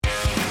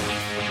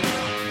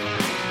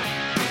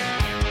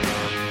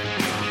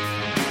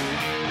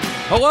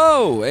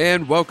Hello,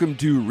 and welcome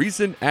to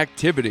Recent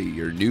Activity,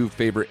 your new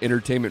favorite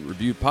entertainment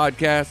review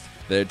podcast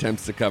that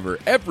attempts to cover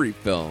every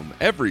film,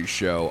 every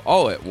show,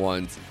 all at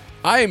once.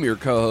 I am your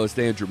co-host,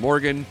 Andrew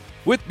Morgan.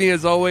 With me,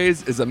 as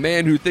always, is a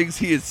man who thinks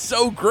he is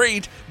so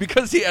great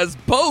because he has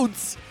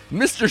boats,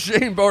 Mr.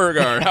 Shane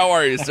Beauregard. How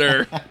are you,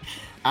 sir?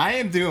 I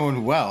am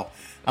doing well.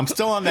 I'm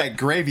still on that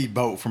gravy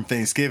boat from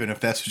Thanksgiving,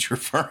 if that's what you're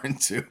referring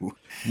to.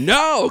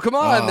 No, come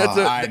on. That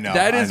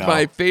is I know.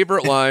 my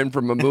favorite line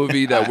from a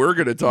movie that we're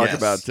going to talk Yes.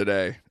 about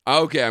today.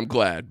 Okay, I'm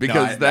glad,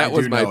 because that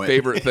was my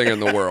favorite thing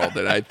in the world,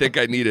 and I think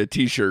I need a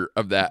t-shirt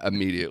of that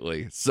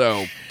immediately.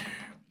 So,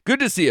 good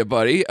to see you,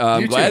 buddy.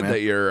 I'm glad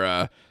that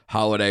your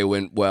holiday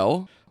went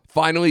well.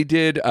 Finally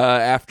did,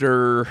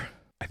 after,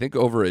 I think,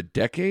 over a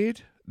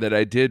decade that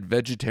I did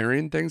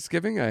vegetarian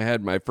Thanksgiving. I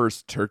had my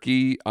first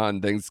turkey on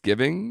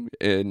Thanksgiving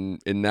in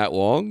that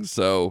long.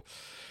 So,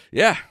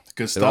 yeah,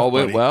 Good stuff, it all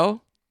went buddy.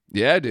 well.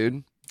 Yeah,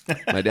 dude.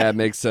 My dad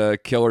makes a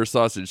killer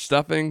sausage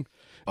stuffing.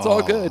 It's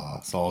all good.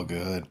 It's all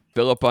good.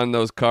 Fill up on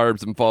those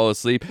carbs and fall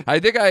asleep. I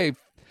think I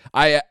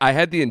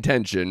had the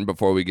intention,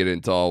 before we get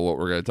into all what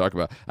we're going to talk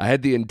about, I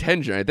had the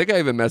intention. I think I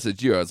even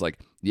messaged you. I was like,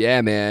 yeah,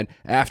 man,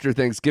 after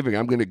Thanksgiving,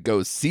 I'm going to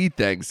go see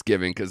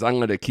Thanksgiving because I'm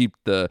going to keep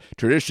the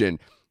tradition.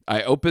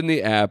 I opened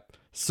the app,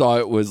 saw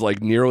it was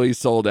like nearly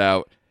sold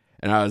out,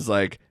 and I was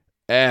like,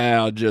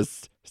 I'll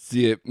just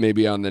see it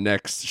maybe on the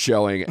next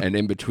showing. And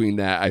in between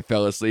that, I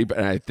fell asleep,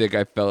 and I think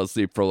I fell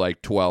asleep for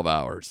like 12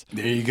 hours.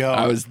 There you go.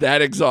 I was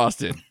that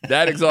exhausted.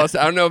 I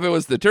don't know if it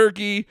was the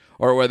turkey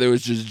or whether it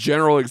was just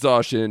general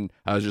exhaustion.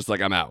 I was just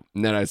like, I'm out.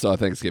 And then I saw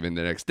Thanksgiving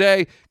the next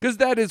day, because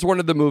that is one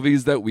of the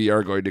movies that we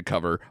are going to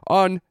cover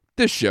on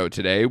this show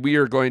today. We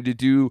are going to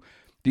do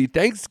the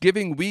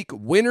Thanksgiving week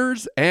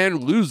winners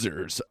and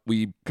losers.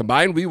 We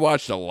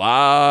watched a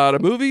lot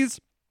of movies,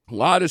 a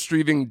lot of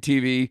streaming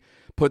TV,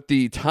 put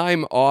the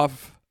time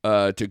off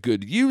to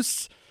good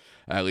use,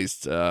 at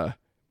least,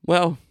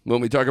 well, when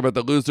we talk about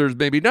the losers,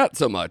 maybe not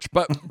so much,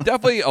 but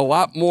definitely a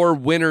lot more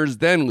winners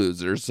than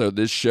losers. So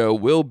this show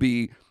will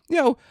be,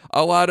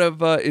 a lot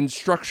of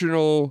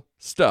instructional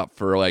stuff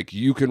for like,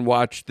 you can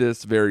watch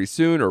this very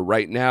soon or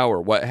right now or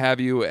what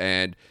have you.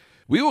 And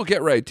we will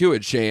get right to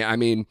it, Shane. I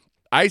mean,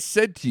 I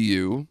said to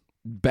you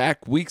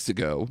back weeks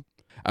ago,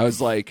 I was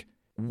like,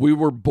 we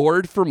were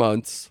bored for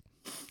months,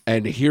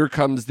 and here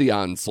comes the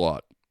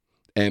onslaught.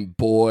 And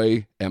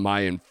boy, am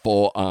I in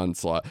full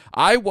onslaught.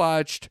 I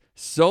watched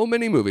so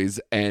many movies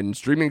and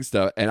streaming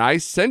stuff, and I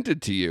sent it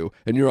to you,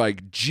 and you're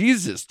like,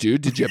 Jesus,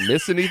 dude, did you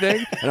miss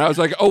anything? And I was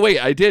like, oh, wait,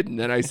 I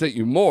didn't. And I sent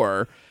you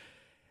more.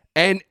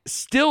 And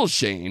still,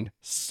 Shane,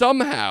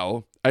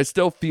 somehow, I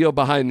still feel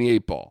behind the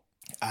eight ball.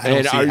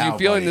 And are you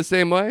feeling the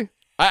same way?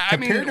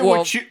 Compared to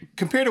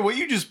what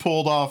you just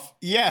pulled off,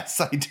 yes,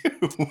 I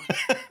do.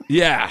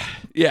 Yeah,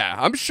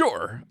 I'm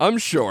sure.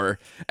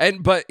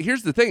 But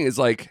here's the thing is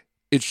like,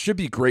 it should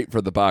be great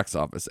for the box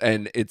office.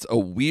 And it's a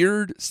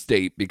weird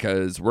state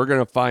because we're going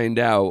to find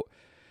out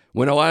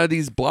when a lot of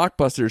these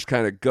blockbusters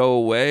kind of go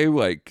away,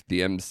 like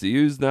the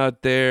MCU's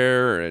not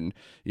there. And,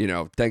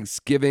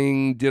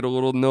 Thanksgiving did a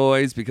little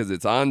noise because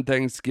it's on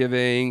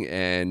Thanksgiving.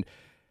 And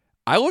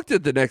I looked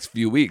at the next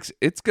few weeks.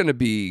 It's going to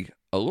be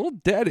a little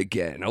dead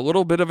again, a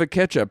little bit of a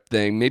catch-up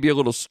thing, maybe a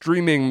little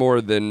streaming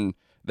more than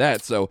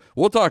that. So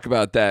we'll talk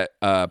about that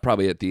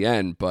probably at the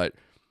end, but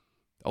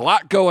a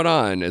lot going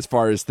on as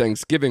far as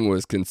Thanksgiving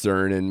was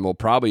concerned, and we'll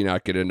probably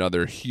not get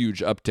another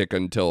huge uptick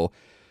until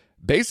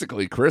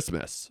basically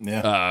Christmas,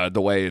 the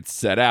way it's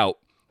set out.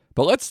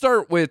 But let's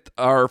start with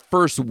our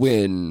first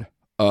win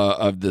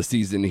of the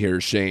season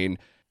here, Shane.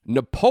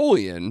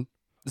 Napoleon,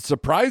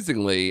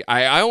 surprisingly,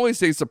 I only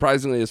say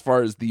surprisingly as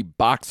far as the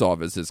box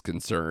office is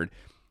concerned,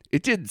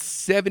 it did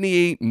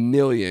 $78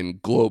 million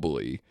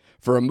globally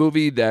for a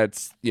movie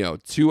that's,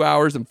 2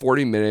 hours and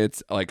 40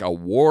 minutes, like a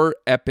war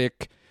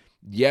epic.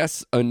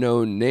 Yes, a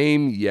known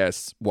name.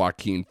 Yes,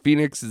 Joaquin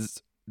Phoenix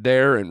is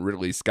there and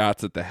Ridley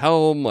Scott's at the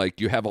helm. Like,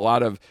 you have a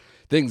lot of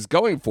things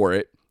going for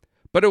it.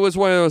 But it was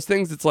one of those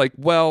things that's like,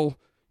 well,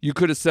 you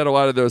could have said a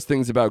lot of those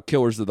things about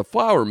Killers of the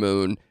Flower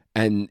Moon,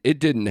 and it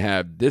didn't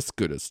have this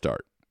good a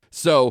start.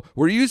 So,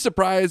 were you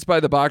surprised by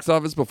the box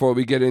office before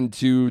we get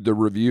into the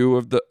review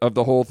of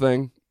the whole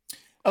thing?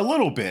 A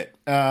little bit,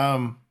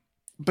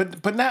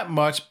 but not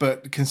much.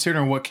 But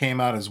considering what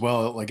came out as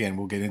well, again,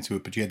 we'll get into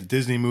it. But you had the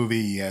Disney movie,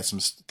 you had some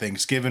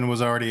Thanksgiving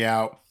was already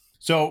out,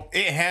 so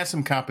it has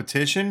some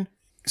competition.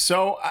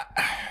 So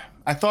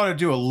I thought I'd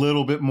do a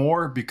little bit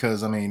more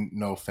because, I mean,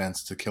 no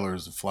offense to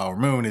Killers of the Flower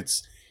Moon,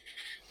 it's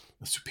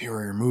a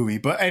superior movie.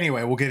 But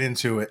anyway, we'll get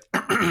into it.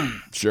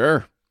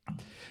 Sure.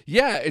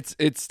 Yeah,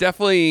 it's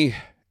definitely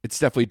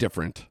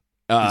different.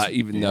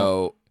 Even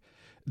though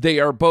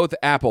they are both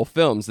Apple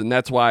films, and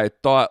that's why I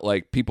thought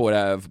like people would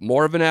have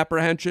more of an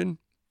apprehension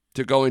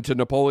to go into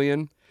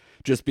Napoleon,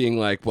 just being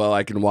like, well,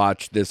 I can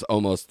watch this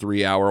almost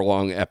 3 hour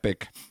long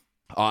epic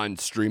on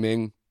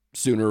streaming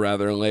sooner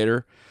rather than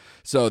later.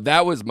 So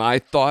that was my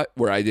thought,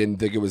 where I didn't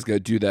think it was going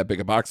to do that big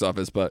a box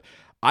office. But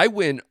I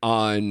went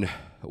on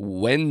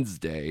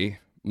Wednesday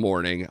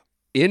morning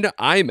in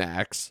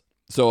IMAX,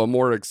 so a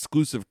more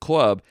exclusive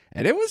club,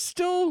 and it was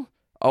still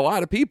a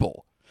lot of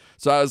people.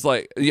 So I was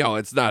like,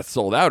 it's not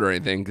sold out or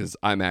anything because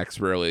IMAX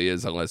rarely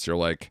is unless you're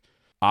like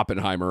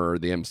Oppenheimer or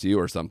the MCU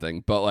or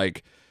something. But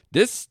like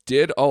this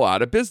did a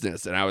lot of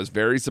business, and I was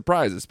very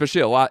surprised,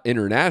 especially a lot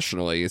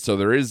internationally. So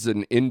there is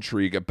an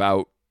intrigue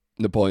about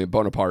Napoleon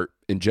Bonaparte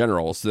in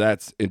general. So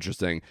that's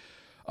interesting.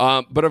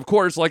 But of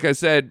course, like I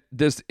said,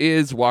 this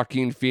is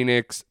Joaquin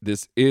Phoenix.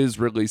 This is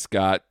Ridley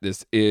Scott.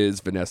 This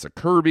is Vanessa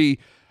Kirby.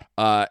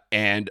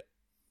 And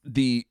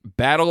the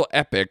battle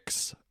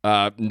epics,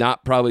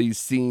 not probably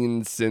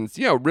seen since,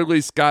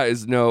 Ridley Scott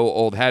is no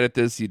old hat at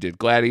this. He did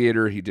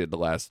Gladiator. He did The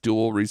Last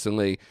Duel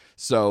recently.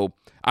 So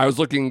I was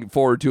looking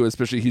forward to,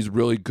 especially he's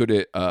really good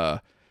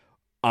at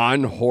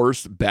on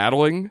horse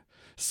battling.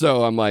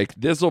 So I'm like,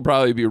 this will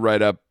probably be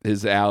right up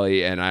his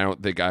alley, and I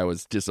don't think I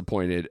was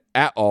disappointed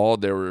at all.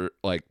 There were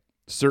like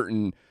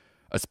certain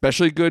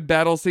especially good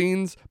battle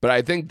scenes, but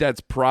I think that's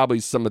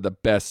probably some of the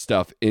best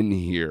stuff in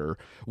here.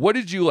 What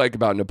did you like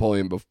about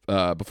Napoleon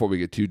before we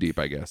get too deep,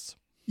 I guess?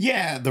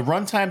 Yeah, the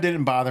runtime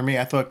didn't bother me.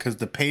 I thought because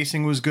the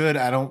pacing was good.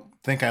 I don't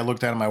think I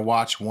looked at my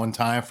watch one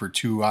time for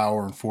 2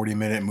 hour and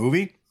 40-minute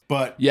movie.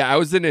 But yeah, I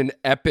was in an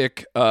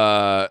epic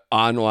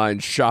online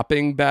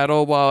shopping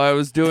battle while I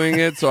was doing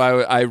it, so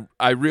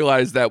I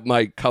realized that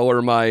might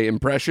color my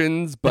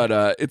impressions, but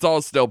it's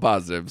all still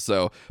positive.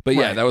 So, but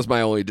yeah, that was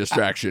my only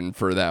distraction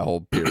for that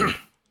whole period.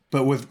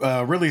 But with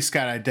Ridley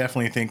Scott, I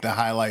definitely think the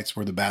highlights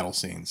were the battle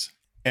scenes.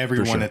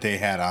 Everyone that they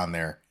had on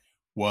there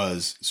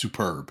was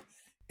superb,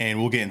 and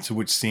we'll get into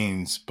which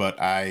scenes. But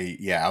I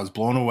was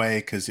blown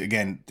away because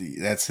again,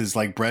 that's his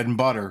like bread and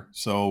butter.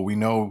 So we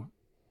know.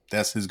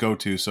 That's his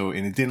go-to. So,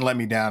 and it didn't let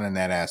me down in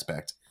that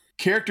aspect.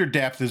 Character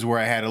depth is where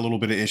I had a little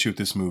bit of issue with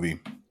this movie.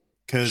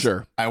 Because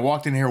I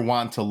walked in here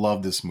wanting to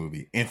love this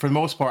movie. And for the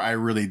most part, I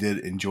really did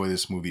enjoy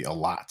this movie a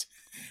lot.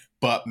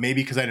 But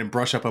maybe because I didn't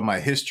brush up on my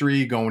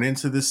history going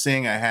into this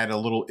thing, I had a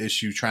little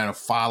issue trying to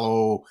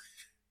follow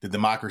the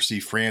democracy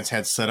France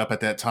had set up at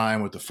that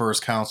time with the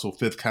First Council,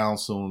 Fifth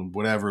Council, and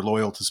whatever,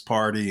 Loyalist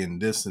Party,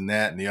 and this and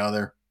that and the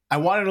other. I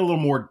wanted a little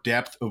more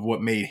depth of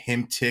what made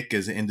him tick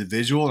as an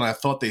individual, and I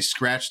thought they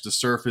scratched the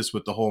surface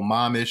with the whole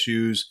mom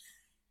issues.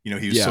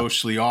 He was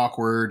socially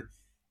awkward.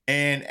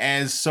 And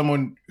as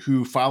someone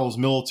who follows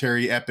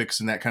military epics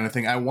and that kind of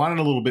thing, I wanted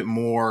a little bit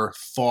more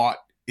thought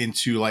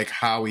into like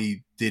how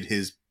he did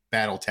his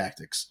battle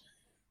tactics,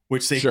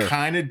 which they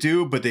kind of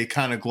do, but they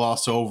kind of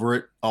gloss over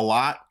it a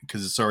lot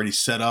because it's already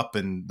set up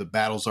and the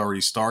battle's already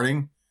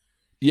starting.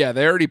 Yeah,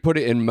 they already put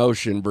it in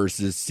motion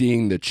versus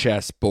seeing the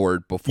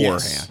chessboard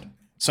beforehand. Yes.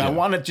 So I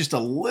wanted just a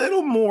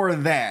little more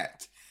of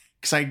that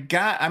because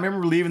I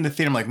remember leaving the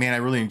theater. I'm like, man, I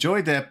really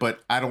enjoyed that,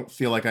 but I don't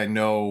feel like I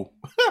know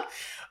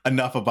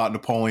enough about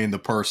Napoleon the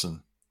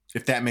person,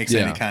 if that makes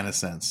any kind of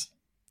sense.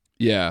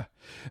 Yeah,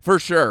 for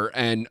sure.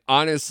 And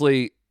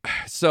honestly,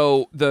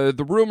 so the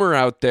rumor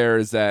out there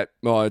is that,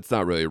 well, it's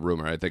not really a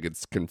rumor. I think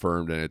it's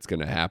confirmed and it's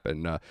going to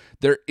happen.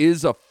 There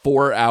is a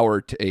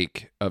 4-hour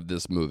take of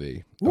this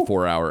movie, a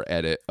 4-hour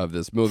edit of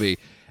this movie.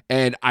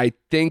 And I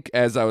think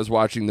as I was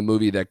watching the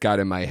movie, that got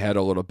in my head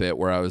a little bit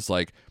where I was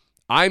like,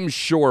 I'm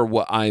sure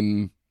what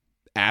I'm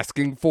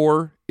asking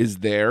for is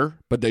there,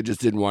 but they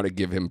just didn't want to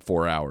give him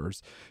 4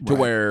 hours to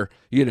where,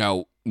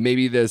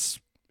 maybe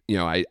this,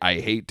 I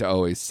hate to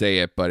always say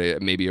it,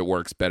 but maybe it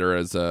works better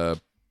as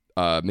a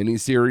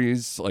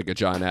miniseries like a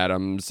John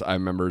Adams. I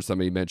remember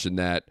somebody mentioned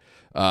that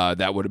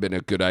that would have been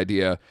a good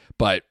idea,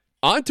 but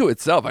onto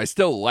itself, I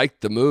still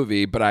liked the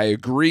movie, but I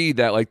agree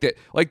that like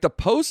the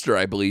poster,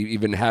 I believe,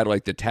 even had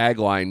like the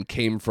tagline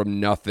 "came from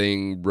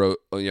nothing,"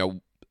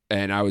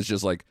 and I was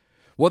just like,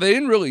 well, they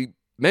didn't really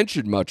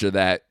mention much of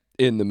that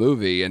in the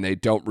movie, and they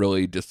don't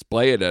really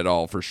display it at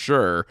all for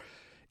sure.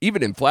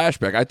 Even in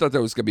flashback, I thought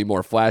there was going to be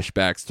more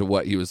flashbacks to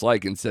what he was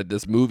like. Instead,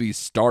 this movie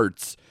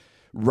starts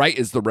right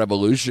as the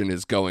revolution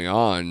is going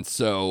on,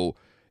 so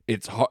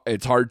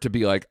it's hard to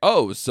be like,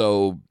 oh,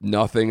 so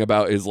nothing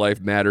about his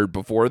life mattered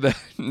before that,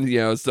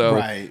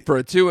 So for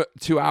a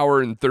 2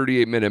 hour and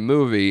 38-minute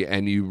movie,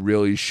 and you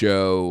really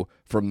show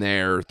from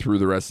there through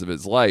the rest of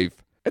his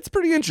life, it's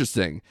pretty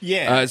interesting.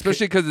 Yeah,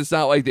 especially because it's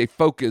not like they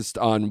focused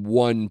on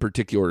one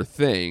particular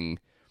thing.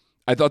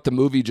 I thought the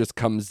movie just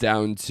comes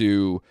down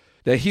to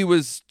that he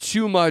was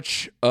too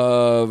much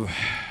of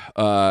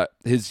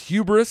his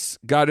hubris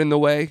got in the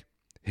way,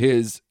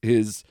 his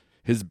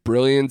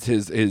brilliance,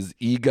 his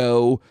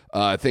ego,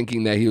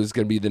 thinking that he was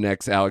going to be the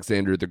next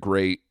Alexander the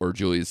Great or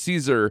Julius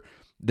Caesar,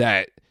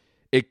 that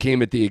it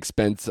came at the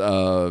expense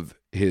of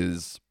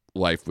his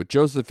life with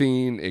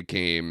Josephine. It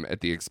came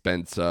at the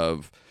expense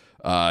of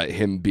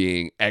him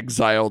being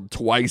exiled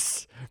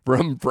twice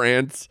from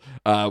France,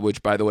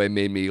 which, by the way,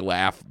 made me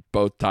laugh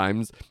both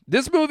times.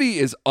 This movie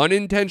is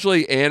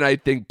unintentionally and I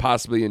think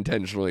possibly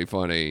intentionally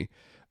funny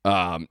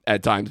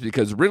at times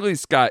because Ridley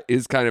Scott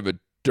is kind of a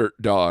dirt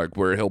dog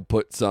where he'll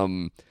put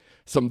some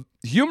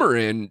humor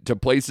in to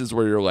places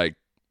where you're like,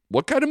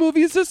 what kind of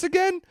movie is this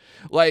again?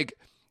 Like,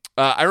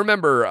 I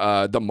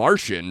remember The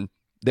Martian,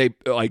 they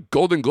like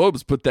Golden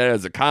Globes put that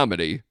as a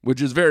comedy,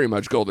 which is very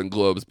much Golden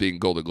Globes being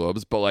Golden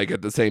Globes. But like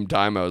at the same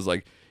time, I was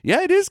like,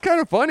 yeah, it is kind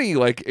of funny.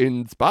 Like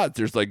in spots,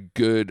 there's like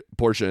good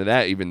portion of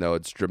that, even though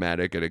it's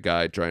dramatic and a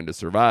guy trying to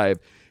survive.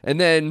 And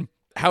then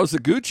House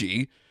of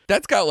Gucci,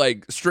 that's got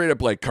like straight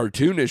up like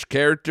cartoonish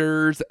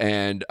characters.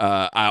 And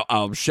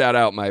I'll shout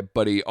out my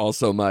buddy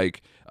also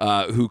Mike,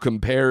 who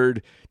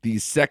compared the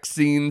sex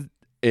scene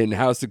in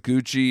House of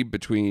Gucci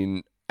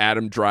between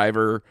Adam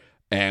Driver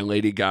and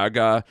Lady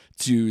Gaga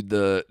to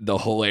the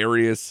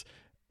hilarious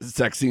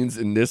sex scenes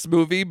in this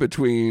movie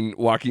between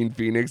Joaquin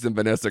Phoenix and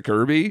Vanessa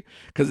Kirby,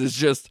 because it's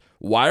just,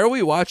 why are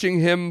we watching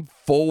him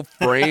full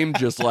frame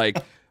just like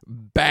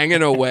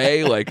banging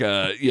away like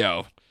a,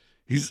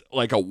 he's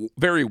like a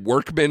very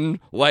workman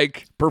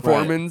like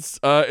performance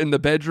in the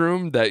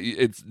bedroom that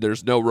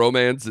there's no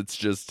romance, it's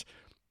just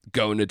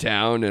going to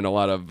town and a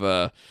lot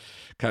of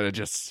kind of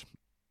just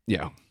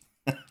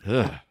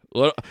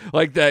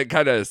like that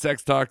kind of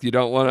sex talk you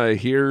don't want to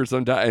hear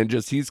sometimes, and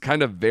just he's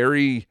kind of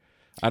very,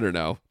 I don't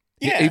know.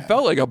 Yeah. He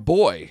felt like a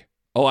boy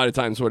a lot of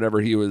times whenever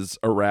he was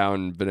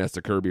around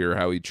Vanessa Kirby or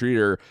how he treated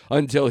her,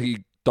 until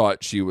he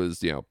thought she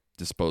was,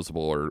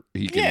 disposable, or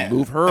he can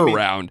move her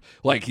around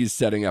like he's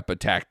setting up a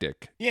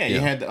tactic. Yeah, you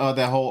had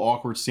that whole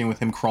awkward scene with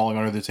him crawling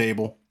under the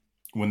table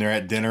when they're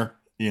at dinner,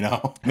 making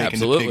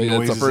absolutely. The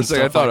pig That's the first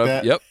thing I thought of.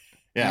 That. Yep.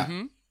 Yeah.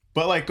 Mm-hmm.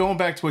 But like going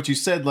back to what you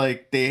said,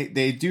 like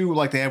they do,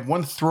 like they have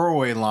one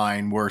throwaway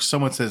line where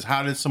someone says,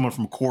 "How did someone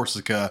from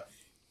Corsica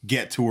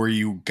get to where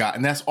you got?"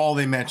 And that's all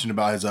they mentioned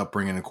about his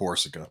upbringing in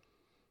Corsica.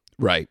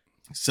 Right.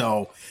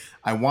 So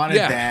I wanted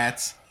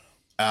that.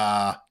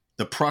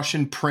 The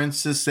Prussian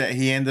princess that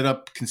he ended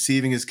up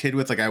conceiving his kid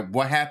with, like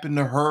what happened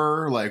to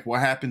her? Like what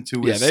happened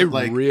to his? Yeah,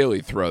 they really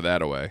throw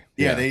that away.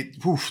 Yeah,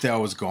 that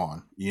was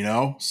gone.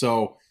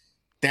 So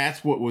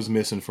that's what was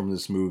missing from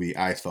this movie,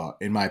 I thought,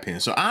 in my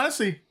opinion. So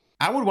honestly,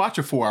 I would watch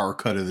a 4-hour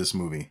cut of this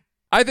movie.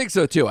 I think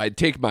so too. I'd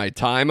take my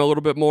time a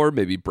little bit more,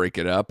 maybe break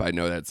it up. I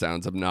know that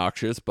sounds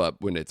obnoxious,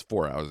 but when it's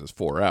 4 hours, it's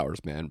 4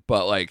 hours, man.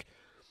 But like,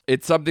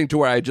 it's something to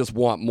where I just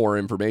want more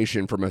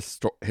information from a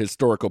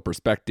historical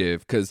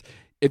perspective. Because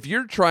if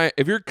you're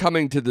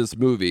coming to this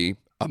movie,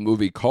 a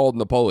movie called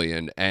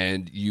Napoleon,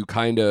 and you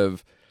kind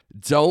of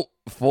don't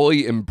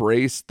fully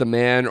embrace the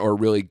man or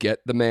really get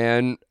the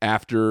man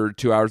after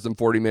 2 hours and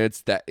 40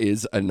 minutes, that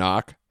is a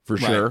knock for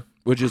sure.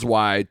 Which is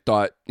why I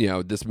thought,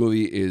 this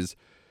movie is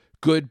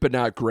good but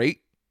not great,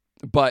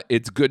 but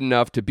it's good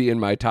enough to be in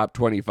my top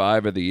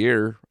 25 of the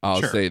year.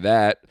 I'll say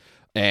that.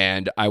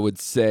 And I would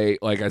say,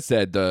 like I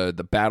said,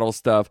 the battle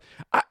stuff,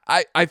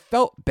 I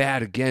felt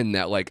bad again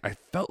that like I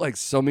felt like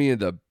so many of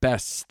the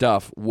best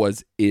stuff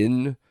was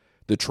in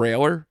the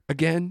trailer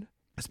again,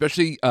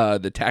 especially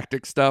the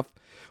tactic stuff,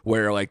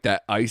 where like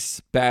that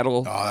ice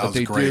battle that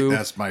they great. Do.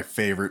 That's my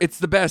favorite. It's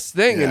the best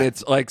thing. And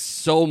it's like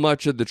so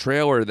much of the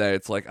trailer that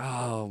it's like,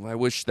 oh, I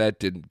wish that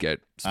didn't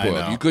get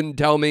spoiled. You couldn't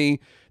tell me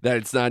that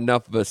it's not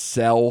enough of a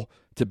sell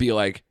to be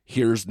like,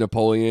 here's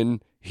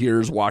Napoleon,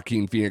 here's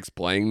Joaquin Phoenix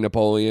playing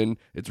Napoleon,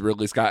 it's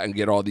Ridley Scott, and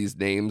get all these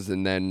names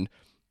and then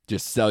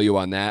just sell you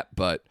on that.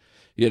 But,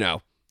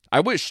 I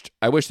wish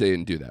they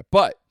didn't do that.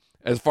 But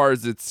as far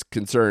as it's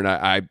concerned,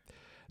 I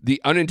the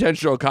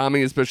unintentional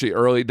comedy, especially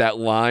early, that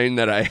line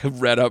that I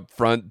read up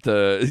front,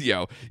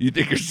 you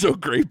think you're so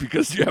great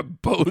because you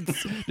have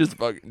boats, just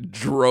fucking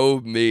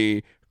drove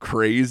me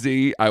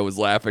crazy. I was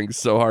laughing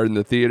so hard in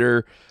the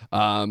theater.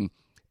 And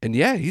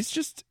yeah, he's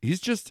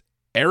just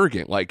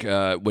arrogant. Like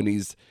when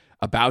he's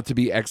about to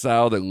be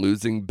exiled and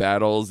losing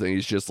battles, and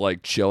he's just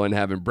like chilling,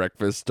 having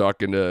breakfast,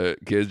 talking to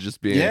kids,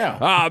 just being,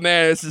 oh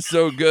man, this is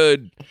so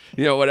good.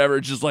 Whatever.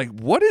 It's just like,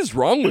 what is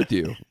wrong with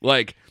you?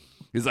 Like,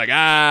 he's like,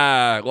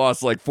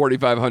 lost like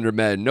 4,500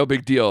 men. No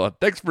big deal.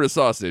 Thanks for the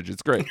sausage.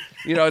 It's great.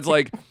 It's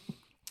like,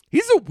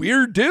 he's a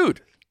weird dude.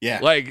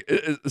 Yeah. Like,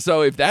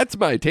 so if that's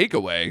my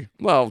takeaway,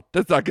 well,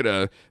 that's not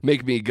going to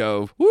make me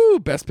go, woo,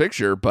 best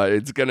picture, but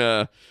it's going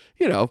to,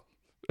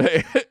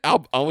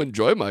 I'll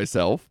enjoy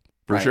myself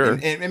for sure.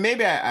 And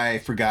maybe I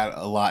forgot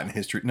a lot in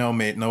history.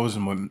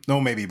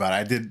 Maybe, but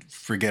I did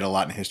forget a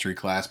lot in history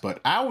class,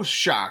 but I was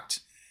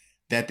shocked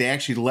that they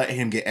actually let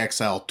him get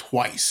exiled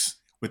twice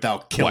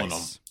without killing him.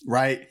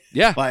 Right?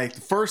 Yeah. Like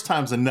the first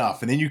time's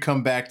enough. And then you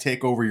come back,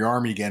 take over your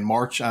army again,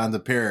 march on to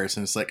Paris.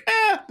 And it's like,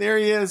 there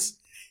he is.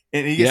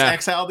 And he gets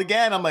exiled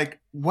again. I'm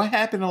like, what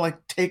happened to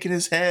like taking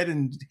his head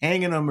and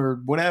hanging him or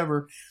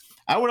whatever?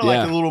 I would have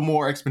liked a little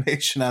more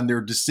explanation on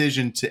their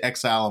decision to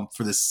exile him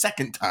for the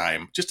second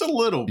time. Just a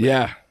little bit.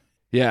 Yeah.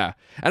 Yeah.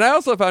 And I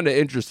also found it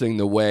interesting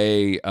the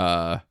way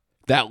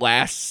that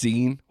last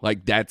scene,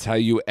 like that's how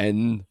you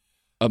end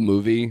a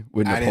movie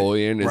with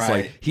Napoleon. It's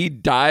like he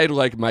died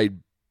like my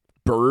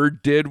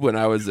bird did when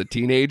I was a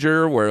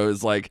teenager, where it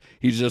was like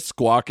he's just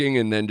squawking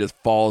and then just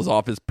falls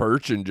off his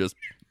perch and just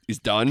he's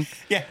done.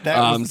 Yeah.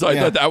 I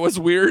thought that was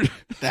weird.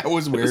 That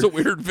was weird. It was a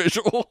weird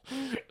visual.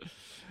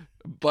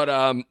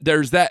 But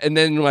there's that, and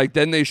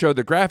then they show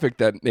the graphic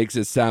that makes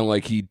it sound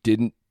like he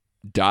didn't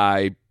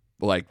die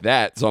like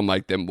that. So I'm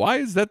like, then why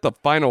is that the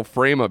final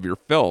frame of your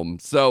film?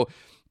 So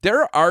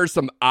There are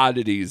some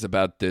oddities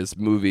about this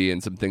movie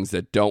and some things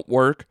that don't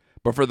work,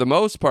 but for the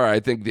most part, I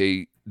think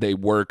they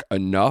work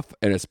enough,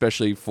 and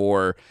especially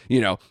for,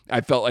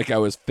 I felt like I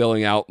was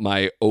filling out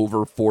my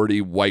over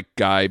 40 white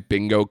guy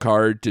bingo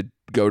card to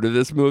go to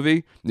this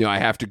movie. I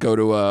have to go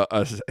to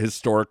a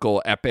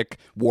historical epic,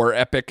 war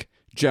epic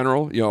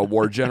general, a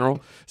war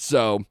general.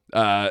 So,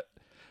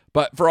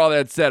 but for all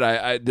that said,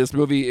 I this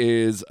movie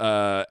is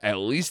at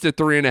least a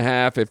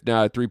 3.5, if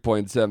not a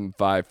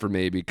 3.75 for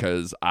me,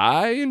 because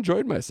I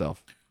enjoyed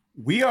myself.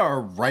 We are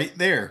right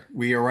there.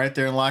 We are right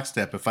there in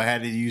lockstep. If I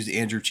had to use the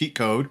Andrew cheat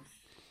code,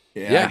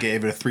 I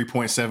gave it a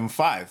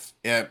 3.75.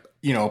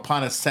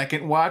 Upon a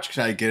second watch, could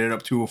I get it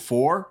up to a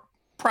 4?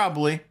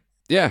 Probably.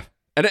 Yeah.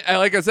 And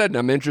like I said,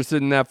 I'm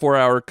interested in that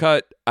 4-hour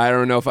cut. I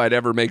don't know if I'd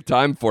ever make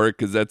time for it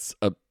because that's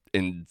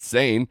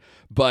insane.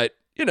 But,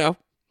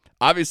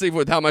 obviously,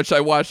 with how much I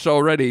watched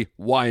already,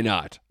 why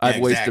not?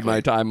 I've wasted my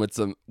time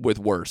with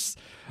worse.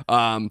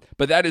 But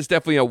that is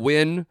definitely a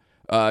win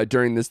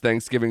during this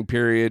Thanksgiving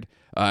period.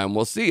 And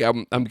we'll see.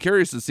 I'm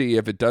curious to see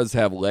if it does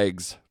have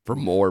legs for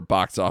more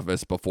box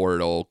office before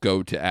it'll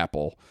go to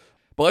Apple.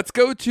 But let's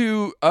go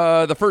to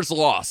the first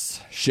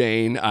loss,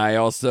 Shane. I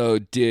also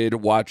did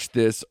watch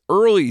this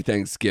early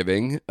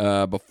Thanksgiving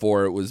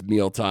before it was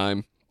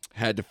mealtime.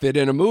 Had to fit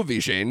in a movie,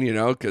 Shane,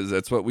 because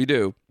that's what we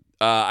do.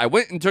 I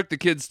went and took the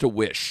kids to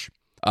Wish.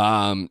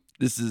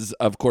 This is,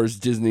 of course,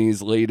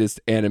 Disney's latest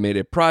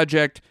animated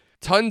project.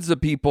 Tons of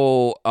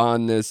people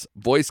on this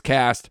voice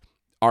cast.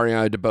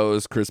 Ariana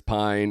DeBose, Chris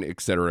Pine, et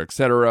cetera, et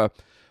cetera.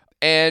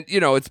 And,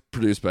 it's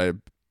produced by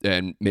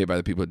and made by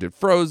the people who did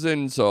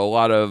Frozen, so a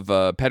lot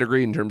of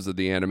pedigree in terms of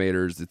the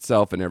animators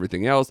itself and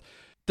everything else.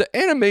 The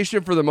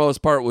animation, for the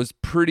most part, was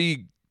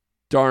pretty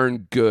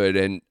darn good,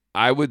 and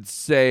I would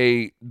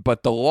say,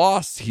 but the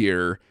loss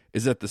here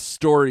is that the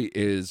story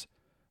is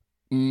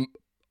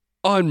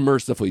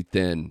unmercifully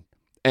thin.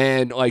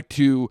 And, I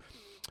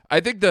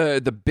think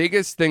the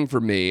biggest thing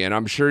for me, and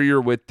I'm sure you're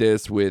with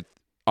this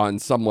on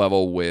some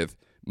level with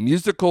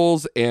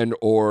musicals and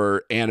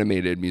or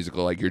animated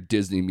musical, like your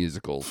Disney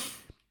musicals.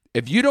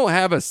 If you don't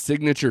have a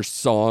signature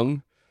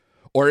song,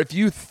 or if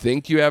you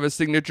think you have a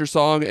signature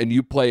song and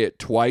you play it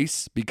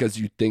twice because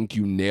you think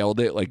you nailed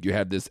it, like you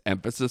have this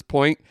emphasis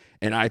point,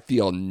 and I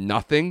feel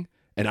nothing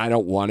and I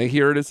don't want to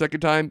hear it a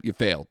second time, you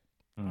failed.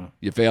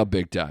 You failed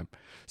big time.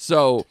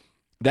 So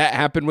that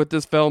happened with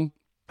this film.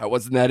 I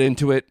wasn't that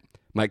into it.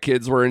 My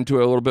kids were into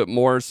it a little bit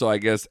more. So I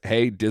guess,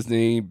 hey,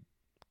 Disney,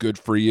 good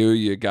for you.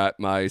 You got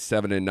my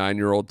 7 and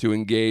 9-year-old to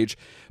engage.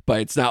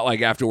 But it's not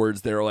like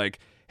afterwards they're like,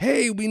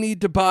 hey, we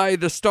need to buy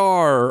the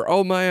star.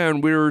 Oh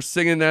man, we were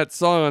singing that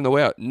song on the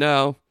way out.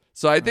 No.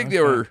 So I think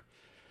they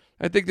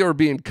were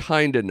being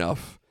kind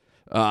enough.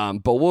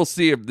 But we'll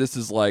see if this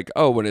is like,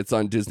 when it's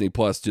on Disney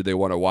Plus, do they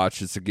want to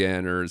watch this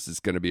again, or is this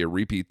going to be a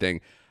repeat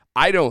thing?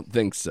 I don't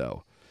think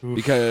so. Oof.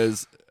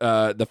 Because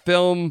the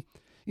film,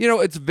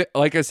 it's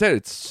like I said,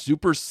 it's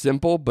super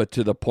simple, but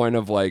to the point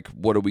of like,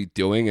 what are we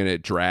doing? And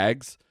it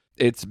drags.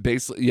 It's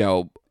basically,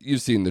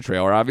 you've seen the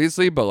trailer,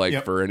 obviously,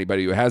 but for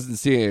anybody who hasn't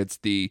seen it, it's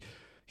the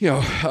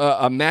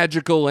a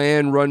magical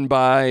land run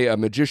by a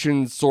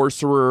magician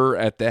sorcerer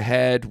at the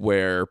head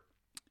where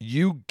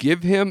you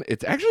give him,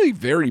 it's actually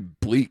very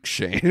bleak,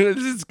 Shane. This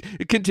is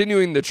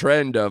continuing the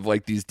trend of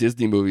like these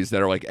Disney movies that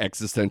are like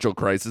existential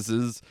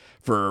crises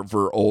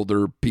for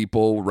older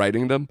people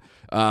writing them.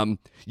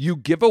 You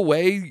give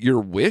away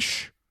your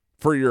wish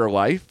for your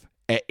life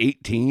at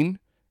 18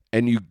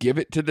 and you give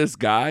it to this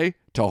guy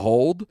to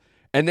hold.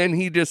 And then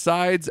he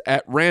decides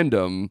at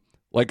random,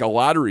 like a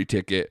lottery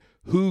ticket,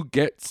 who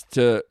gets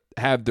to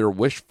have their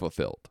wish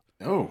fulfilled.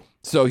 Oh.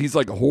 So he's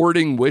like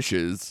hoarding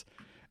wishes,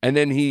 and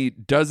then he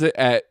does it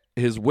at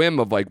his whim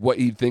of like what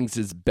he thinks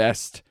is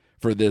best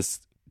for this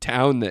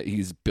town that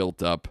he's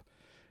built up.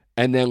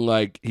 And then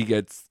like he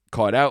gets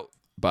caught out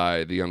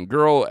by the young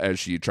girl as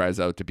she tries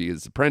out to be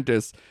his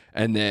apprentice,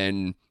 and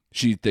then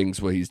she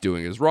thinks what he's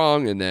doing is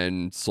wrong and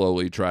then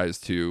slowly tries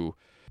to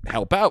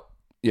help out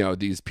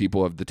these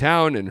people of the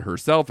town and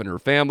herself and her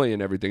family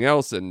and everything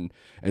else, and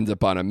ends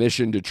up on a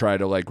mission to try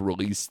to like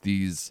release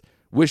these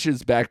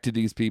wishes back to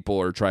these people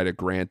or try to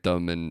grant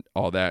them and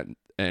all that.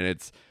 And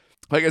it's,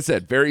 like I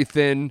said, very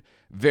thin,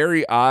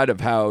 very odd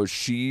of how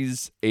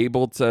she's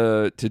able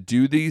to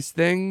do these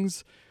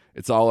things.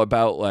 It's all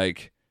about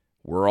like,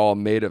 we're all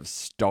made of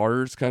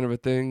stars kind of a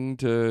thing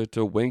to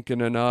wink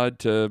and a nod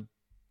to,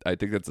 I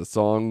think that's a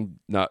song,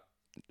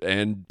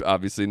 and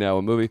obviously now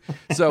a movie.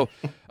 So,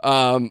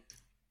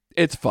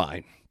 it's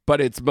fine,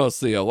 but it's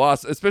mostly a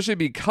loss, especially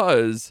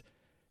because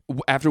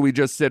after we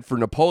just said for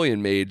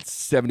Napoleon made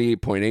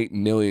 78.8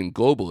 million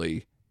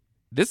globally,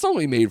 this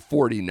only made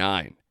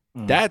 49.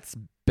 That's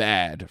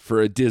bad for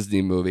a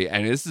Disney movie.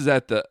 And this is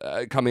at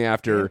the coming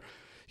after,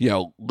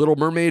 Little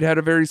Mermaid had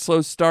a very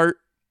slow start.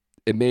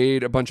 It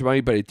made a bunch of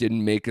money, but it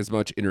didn't make as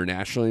much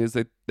internationally as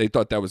they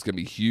thought that was going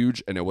to be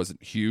huge, and it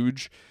wasn't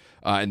huge.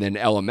 And then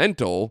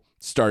Elemental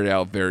started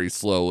out very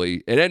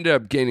slowly. It ended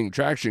up gaining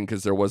traction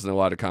because there wasn't a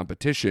lot of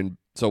competition.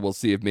 So we'll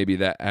see if maybe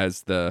that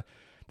has the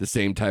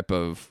same type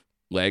of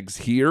legs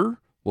here.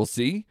 We'll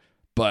see.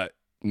 But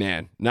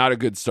man, not a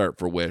good start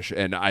for Wish,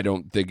 and I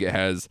don't think it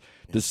has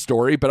the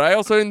story. But I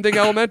also didn't think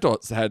Elemental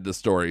had the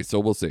story, so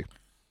we'll see.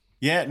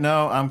 Yeah,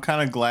 no, I'm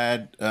kind of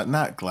glad.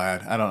 Not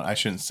glad. I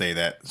shouldn't say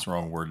that. It's the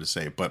wrong word to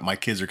say. But my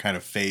kids are kind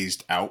of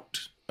phased out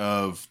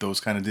of those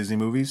kind of Disney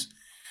movies.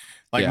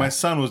 Like my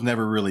son was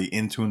never really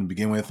into them to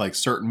begin with, like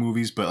certain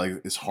movies, but like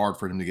it's hard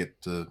for him to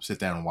get to sit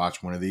down and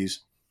watch one of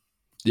these.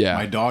 Yeah.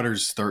 My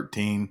daughter's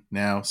 13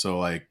 now, so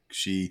like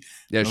she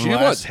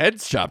wants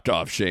heads chopped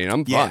off, Shane.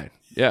 I'm fine.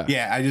 Yeah.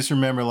 Yeah, I just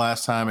remember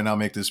last time, and I'll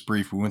make this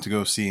brief, we went to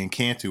go see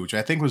Encanto, which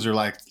I think was their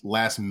like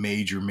last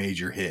major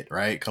hit,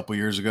 right? A couple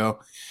years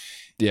ago.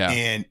 Yeah.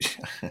 And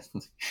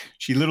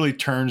she literally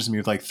turns to me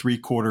with like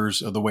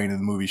 3/4 of the way into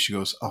the movie. She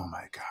goes, "Oh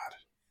my God,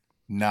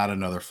 not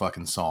another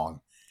fucking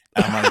song."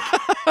 And I'm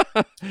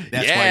like,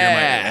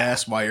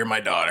 that's why you're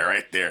my daughter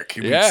right there.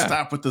 Can we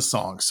stop with the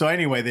song? So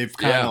anyway, they've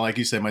kind of, like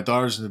you said, my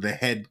daughter's in the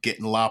head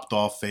getting lopped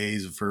off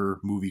phase of her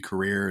movie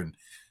career, and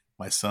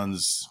my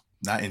son's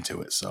not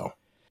into it. So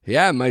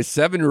yeah, my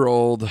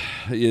 7-year-old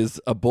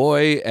is a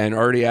boy and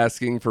already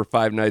asking for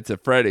Five Nights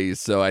at Freddy's.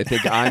 So I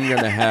think I'm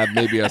going to have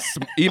maybe a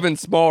even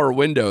smaller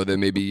window than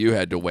maybe you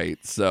had to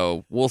wait.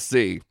 So we'll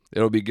see.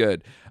 It'll be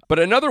good. But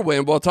another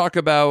win, we'll talk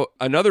about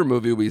another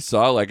movie we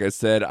saw. Like I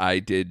said, I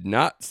did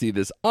not see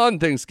this on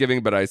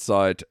Thanksgiving, but I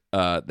saw it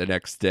the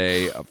next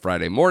day,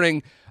 Friday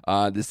morning.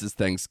 This is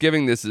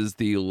Thanksgiving. This is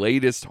the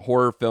latest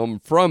horror film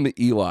from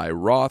Eli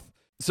Roth.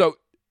 So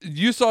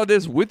you saw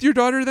this with your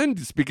daughter then,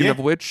 speaking of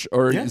which,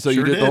 or so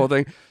you did the whole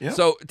thing. Yeah.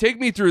 So take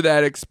me through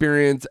that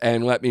experience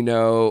and let me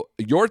know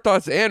your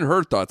thoughts and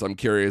her thoughts. I'm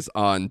curious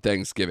on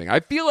Thanksgiving.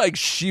 I feel like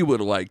she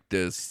would like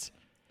this.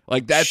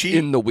 Like that's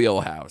in the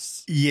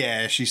wheelhouse.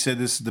 Yeah, she said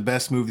this is the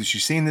best movie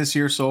she's seen this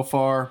year so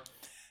far.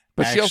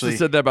 But she also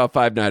said that about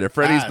Five Nights at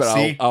Freddy's.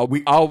 But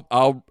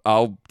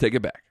I'll take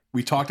it back.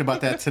 We talked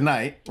about that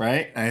tonight,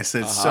 right? And I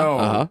said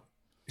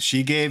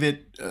she gave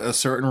it a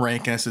certain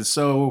rank, and I said,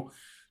 so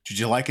did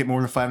you like it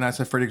more than Five Nights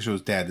at Freddy's? She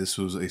goes, Dad, this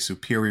was a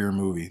superior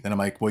movie. Then I'm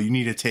like, well, you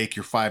need to take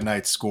your Five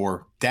Nights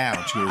score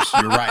down. She goes,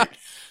 you're right.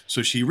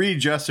 So she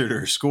readjusted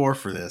her score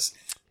for this.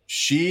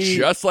 She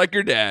just like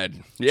your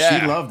dad. Yeah.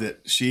 She loved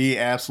it. She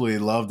absolutely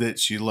loved it.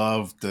 She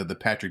loved the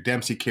Patrick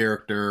Dempsey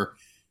character.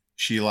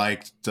 She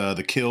liked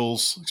the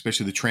kills,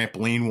 especially the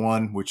trampoline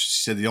one, which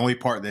she said the only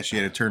part that she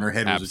had to turn her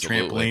head was the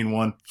trampoline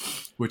one,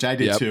 which I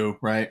did too,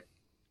 right?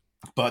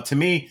 But to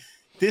me,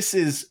 this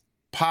is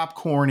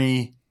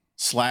popcorny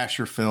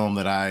slasher film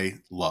that I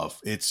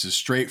love. It's a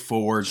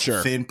straightforward,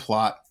 thin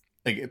plot.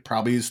 Like,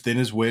 probably as thin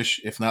as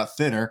Wish, if not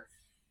thinner.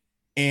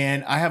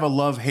 And I have a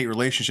love-hate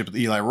relationship with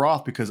Eli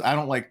Roth because I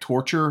don't like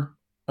torture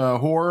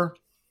horror,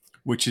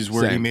 which is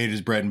where he made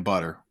his bread and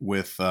butter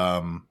with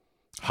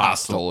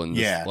Hostel and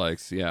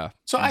likes,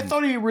 So I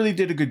thought he really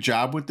did a good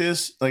job with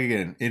this. Like,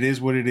 again, it is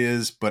what it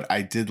is, but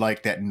I did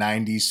like that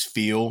 90s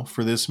feel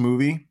for this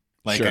movie.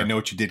 Like, I Know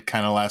What You Did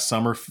kind of last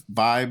summer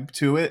vibe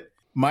to it.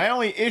 My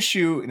only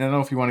issue, and I don't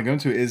know if you want to go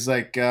into it, is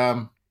like,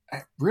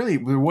 really,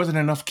 there wasn't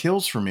enough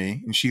kills for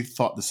me, and she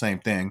thought the same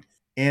thing.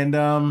 And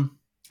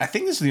I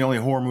think this is the only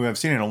horror movie I've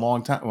seen in a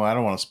long time. Well, I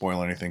don't want to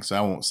spoil anything, so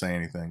I won't say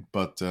anything.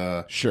 But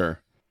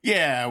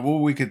yeah, well,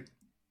 we could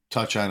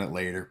touch on it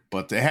later.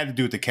 But it had to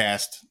do with the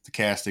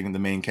casting and the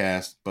main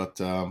cast. But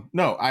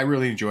no, I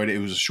really enjoyed it. It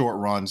was a short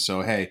run,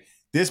 so hey,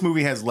 this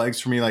movie has legs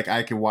for me. Like,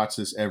 I could watch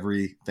this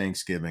every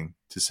Thanksgiving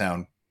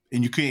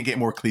and you couldn't get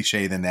more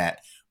cliche than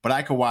that. But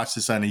I could watch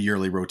this on a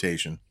yearly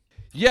rotation.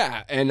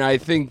 Yeah, and I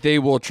think they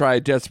will try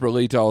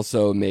desperately to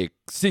also make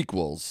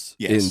sequels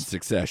in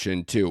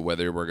succession too,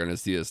 whether we're going to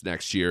see this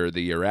next year or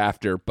the year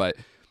after. But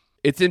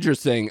it's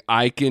interesting.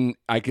 I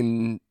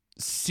can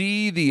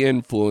see the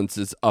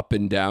influences up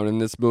and down in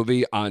this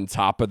movie, on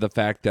top of the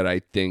fact that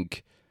I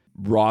think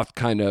Roth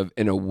kind of,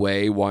 in a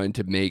way, wanted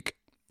to make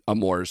a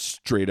more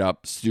straight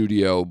up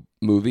studio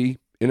movie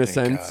in a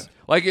sense. God.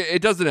 Like,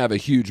 it doesn't have a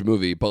huge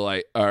movie,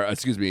 but a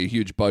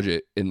huge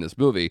budget in this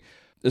movie.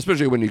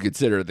 Especially when you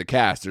consider the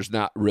cast, there's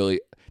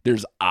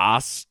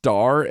a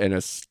star, and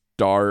a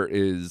star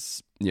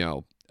is,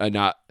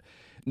 not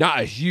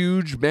a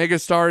huge mega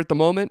star at the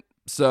moment.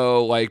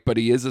 So but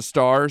he is a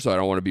star, so I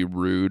don't want to be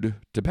rude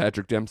to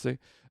Patrick Dempsey.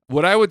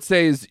 What I would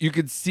say is you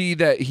could see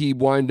that he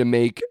wanted to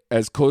make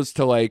as close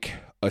to like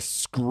a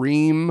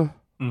Scream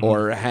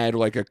or had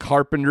like a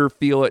Carpenter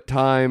feel at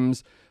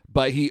times,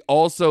 but he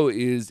also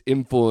is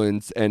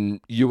influenced, and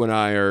you and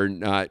I are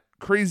not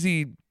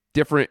crazy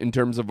different in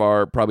terms of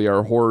our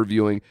horror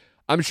viewing.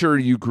 I'm sure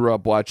you grew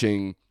up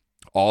watching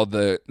all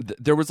there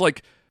was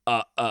like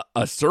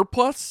a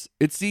surplus,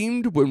 it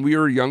seemed, when we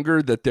were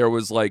younger, that there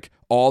was like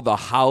all the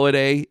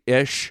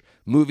holiday-ish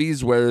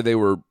movies, whether they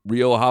were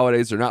real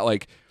holidays or not.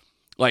 Like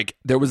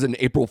there was an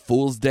April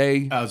Fool's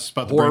Day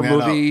horror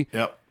movie.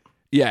 Yep.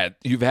 Yeah,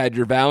 you've had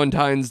your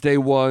Valentine's Day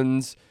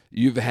ones.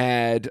 You've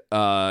had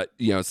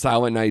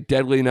Silent Night,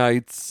 Deadly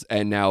Nights,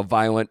 and now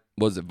Violent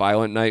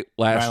Night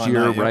last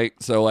year, right?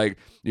 Yep. So like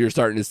you're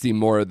starting to see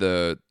more of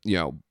the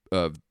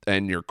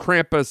and your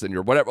Krampus and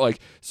your whatever. Like,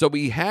 so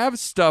we have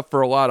stuff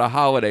for a lot of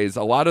holidays.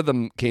 A lot of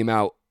them came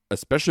out,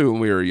 especially when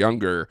we were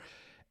younger,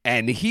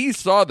 And he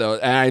saw those,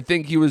 and I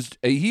think he was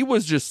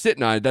just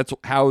sitting on it. That's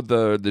how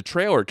the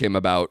trailer came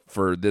about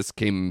for this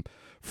came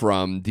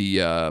from the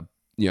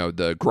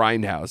the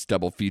Grindhouse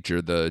double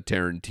feature, the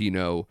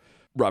Tarantino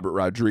Robert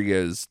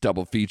Rodriguez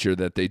double feature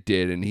that they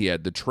did, and he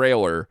had the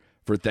trailer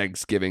for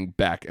Thanksgiving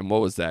back. And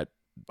what was that?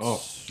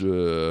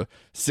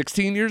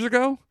 16 years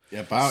ago?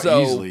 Yeah, about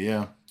easily,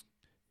 yeah.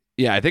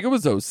 Yeah, I think it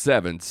was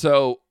 07.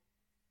 So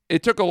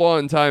it took a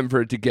long time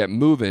for it to get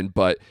moving,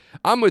 but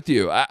I'm with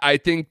you. I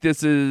think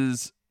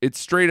it's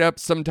straight up.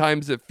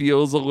 Sometimes it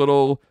feels a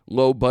little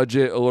low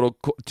budget, a little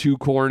too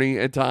corny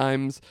at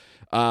times.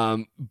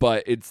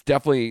 But it's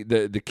definitely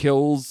the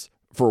kills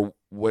for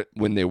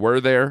when they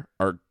were there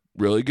are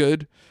really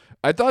good.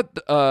 I thought,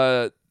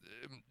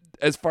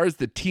 as far as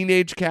the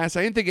teenage cast,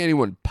 I didn't think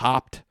anyone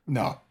popped.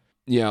 No.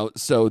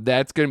 So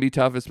that's going to be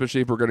tough,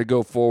 especially if we're going to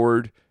go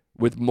forward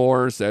with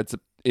more. So that's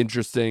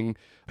interesting.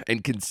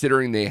 And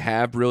considering they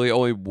have really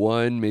only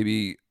one,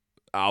 maybe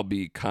I'll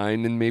be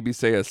kind and maybe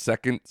say a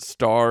second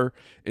star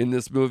in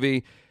this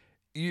movie,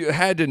 you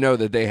had to know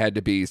that they had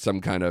to be some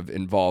kind of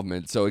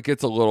involvement. So it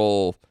gets a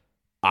little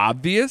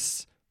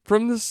obvious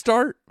from the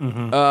start.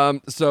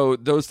 Mm-hmm. So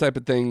those type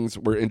of things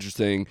were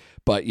interesting.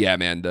 But yeah,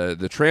 man,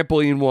 the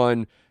trampoline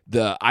one,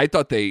 I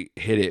thought they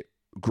hit it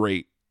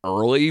great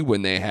early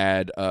when they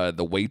had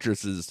the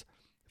waitress's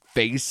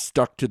face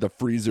stuck to the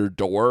freezer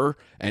door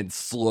and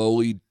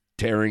slowly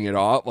tearing it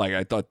off. Like,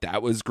 I thought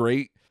that was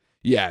great.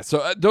 Yeah,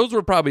 so those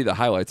were probably the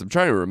highlights. I'm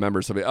trying to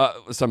remember some of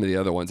the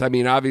other ones. I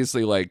mean,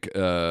 obviously, like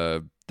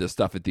the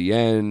stuff at the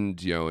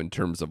end, in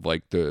terms of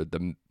like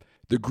the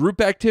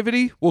group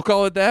activity, we'll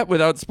call it that,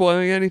 without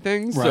spoiling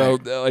anything. Right.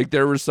 So, like,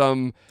 there were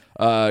some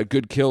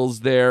good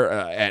kills there.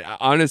 And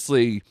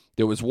honestly,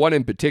 there was one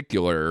in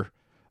particular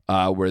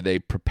where they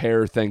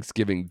prepare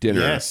Thanksgiving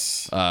dinner,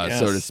 so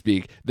to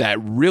speak, that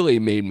really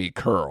made me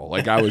curl.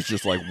 Like, I was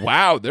just like,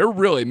 wow, they're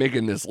really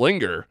making this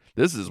linger.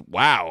 This is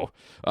wow.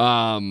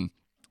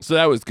 So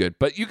that was good.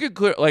 But you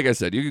could like I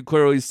said, you could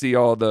clearly see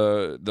all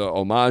the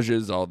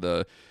homages, all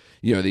the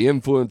the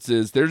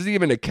influences. There's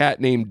even a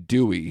cat named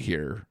Dewey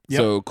here. Yep.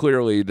 So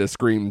clearly the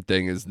Scream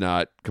thing is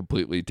not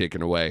completely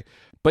taken away.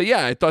 But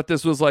yeah, I thought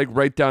this was like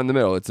right down the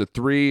middle. It's a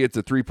 3, it's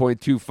a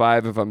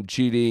 3.25 if I'm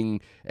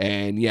cheating.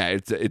 And yeah,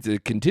 it's a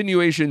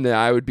continuation that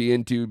I would be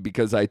into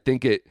because I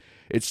think it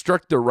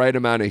struck the right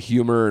amount of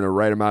humor and a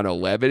right amount of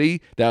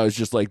levity that I was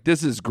just like,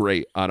 this is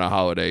great on a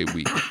holiday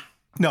week.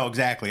 No,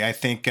 exactly. I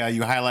think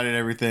you highlighted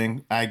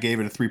everything. I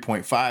gave it a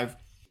 3.5.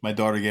 My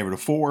daughter gave it a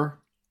 4,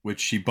 which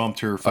she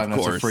bumped her Five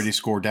Nights at Freddy's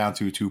score down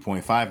to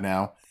 2.5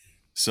 now.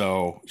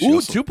 So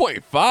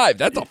 2.5.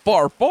 That's a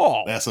far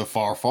fall. That's a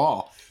far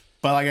fall.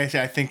 But like I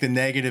said, I think the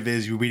negative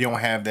is we don't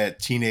have that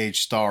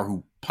teenage star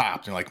who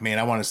popped and like, man,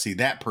 I want to see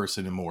that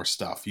person in more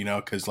stuff,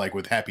 because like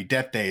with Happy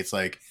Death Day, it's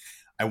like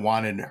I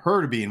wanted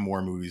her to be in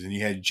more movies. And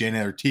you had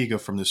Jenna Ortega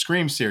from the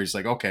Scream series.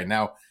 Like, okay,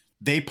 now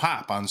they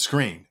pop on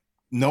screen.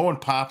 No one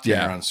popped here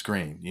on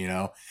screen,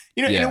 And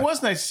it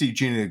was nice to see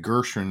Gina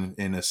Gershon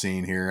in a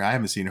scene here. I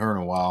haven't seen her in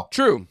a while.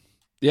 True.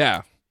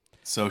 Yeah.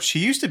 So she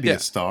used to be a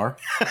star.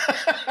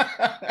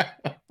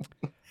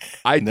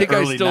 I think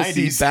I still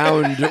 90s. See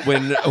Bound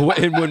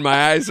when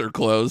my eyes are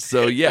closed.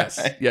 So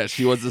yes,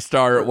 she was a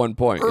star at one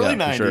point. Early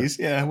 90s,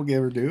 sure. We'll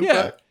give her due.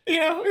 Yeah. But,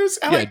 it was.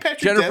 I like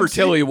Patrick Jennifer Dempsey.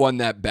 Tilly won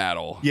that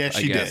battle. Yes,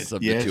 she did.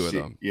 Of the two of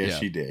them. Yes,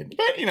 she did.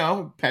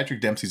 But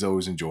Patrick Dempsey's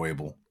always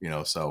enjoyable.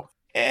 So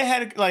it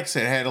had, like I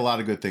said, it had a lot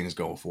of good things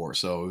going for it.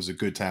 So it was a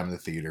good time in the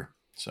theater.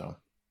 So.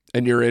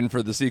 And you're in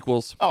for the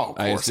sequels? Oh, of course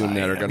I assume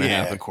that are going to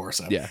happen. Of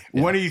course. Yeah.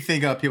 When do you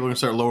think people are going to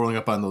start lowering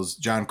up on those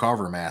John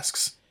Carver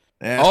masks?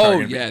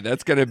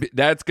 That's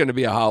gonna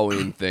be a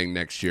Halloween thing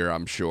next year,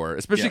 I'm sure.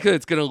 Especially because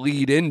it's gonna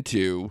lead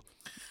into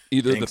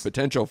either the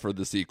potential for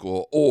the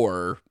sequel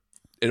or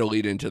it'll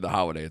lead into the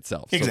holiday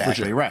itself. Exactly,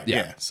 so sure. Right.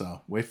 Yeah.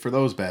 So wait for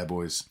those bad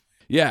boys.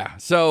 Yeah.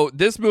 So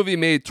this movie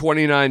made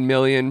 $29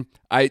 million.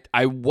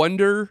 I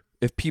wonder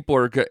if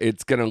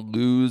it's gonna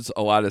lose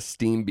a lot of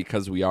steam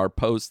because we are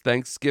post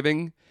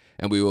Thanksgiving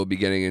and we will be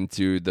getting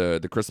into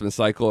the Christmas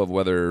cycle of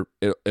whether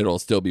it'll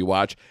still be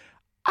watched.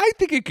 I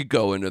think it could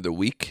go another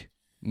week.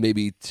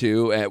 Maybe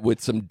 2 with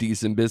some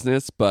decent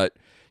business, but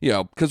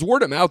because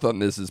word of mouth on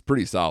this is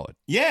pretty solid.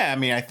 Yeah, I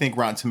mean, I think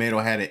Rotten Tomato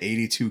had an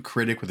 82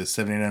 critic with a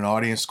 79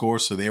 audience score,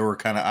 so they were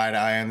kind of eye to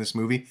eye on this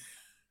movie.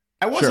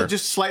 I wasn't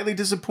just slightly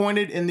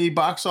disappointed in the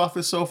box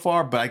office so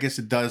far, but I guess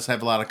it does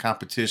have a lot of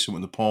competition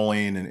with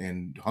Napoleon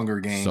and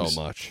Hunger Games.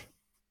 So much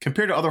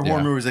compared to other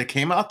horror movies that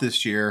came out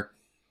this year.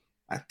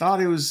 I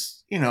thought it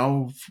was,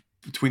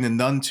 between the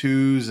Nun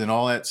 2s and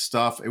all that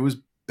stuff, it was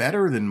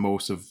better than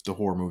most of the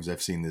horror movies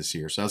I've seen this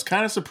year. So I was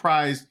kind of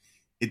surprised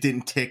it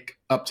didn't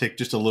uptick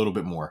just a little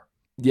bit more.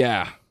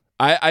 Yeah.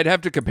 I'd have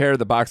to compare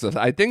the box office.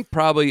 I think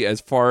probably as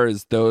far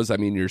as those, I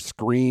mean, your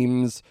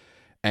Screams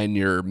and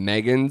your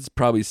Megans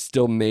probably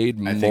still made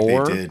more. I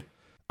think they did.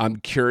 I'm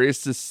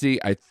curious to see.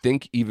 I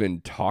think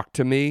even Talk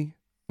to Me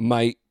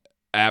might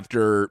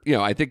after,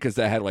 I think because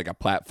that had like a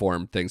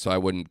platform thing, so I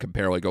wouldn't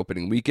compare like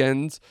opening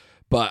weekends,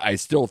 but I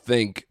still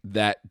think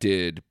that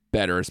did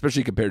better,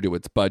 especially compared to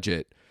its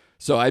budget.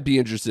 So I'd be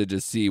interested to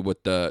see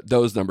what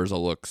those numbers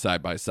will look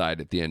side by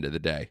side at the end of the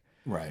day.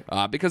 Right.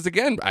 Because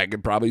again, I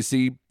could probably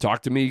see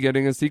Talk to Me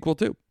getting a sequel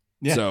too.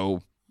 Yeah.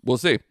 So we'll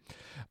see.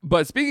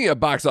 But speaking of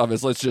box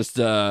office, let's just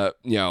show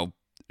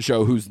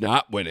who's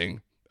not winning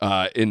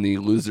in the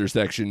loser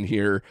section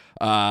here.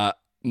 The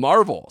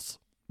Marvels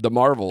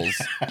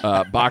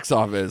box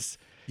office.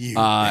 You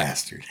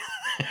bastard.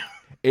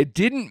 It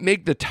didn't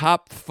make the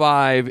top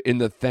 5 in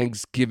the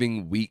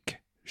Thanksgiving week,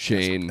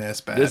 Shane.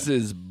 That's bad. This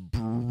is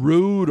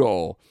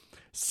brutal.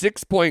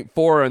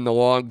 6.4 in the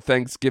long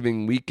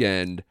Thanksgiving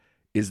weekend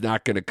is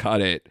not going to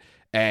cut it.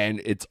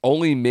 And it's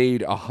only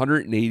made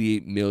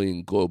 188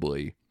 million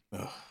globally,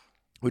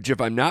 which,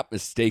 if I'm not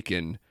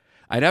mistaken,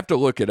 I'd have to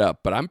look it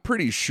up, but I'm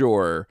pretty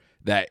sure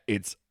that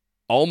it's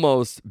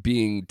almost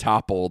being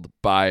toppled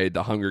by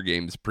the Hunger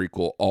Games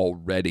prequel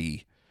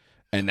already.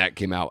 And that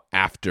came out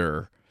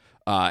after,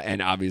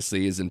 and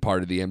obviously isn't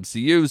part of the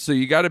MCU. So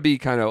you got to be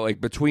kind of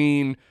like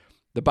between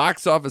the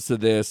box office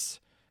of this,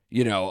 a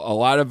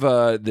lot of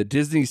the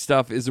Disney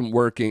stuff isn't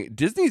working.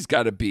 Disney's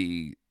got to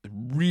be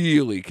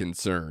really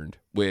concerned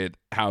with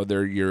how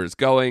their year is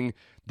going.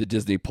 The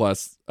Disney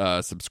Plus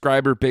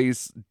subscriber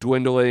base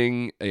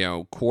dwindling,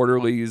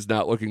 quarterly is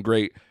not looking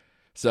great.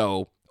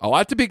 So a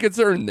lot to be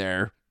concerned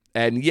there.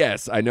 And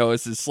yes, I know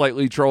this is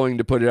slightly trolling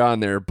to put it on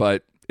there,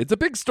 but it's a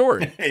big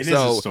story. It is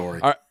a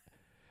story.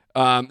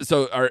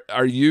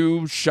 Are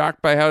you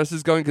shocked by how this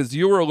is going? Because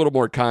you were a little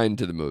more kind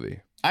to the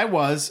movie. I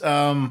was.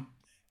 I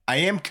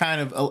am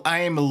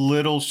a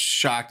little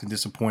shocked and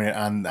disappointed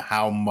on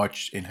how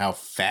much and how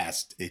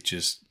fast it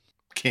just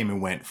came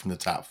and went from the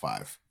top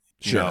 5.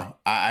 Sure.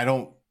 I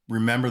don't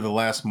remember the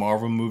last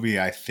Marvel movie.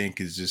 I think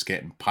is just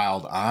getting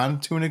piled on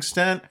to an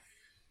extent.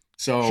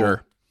 So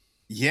sure.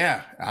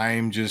 Yeah,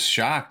 I'm just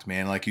shocked,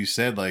 man. Like you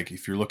said, like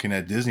if you're looking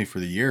at Disney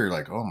for the year,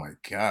 like, oh my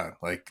God,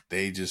 like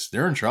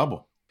they're in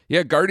trouble.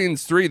 Yeah,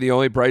 Guardians 3, the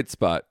only bright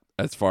spot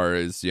as far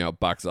as,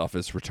 box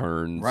office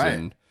returns,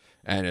 right.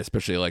 and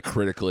especially like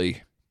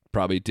critically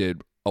probably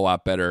did a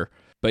lot better.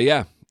 But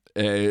yeah,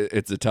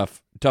 it's a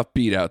tough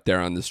beat out there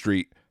on the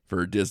street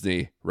for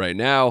Disney right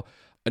now.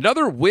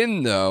 Another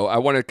win, though, I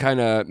want to kind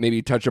of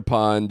maybe touch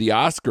upon the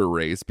Oscar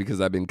race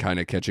because I've been kind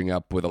of catching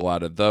up with a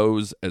lot of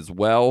those as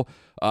well.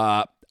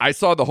 I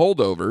saw The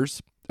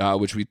Holdovers,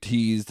 which we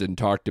teased and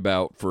talked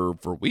about for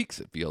weeks,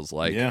 it feels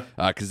like. Yeah.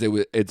 Because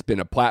it's been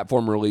a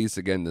platform release,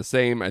 again, the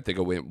same. I think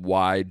it went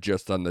wide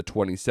just on the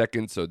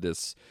 22nd. So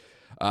this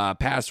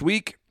past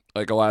week,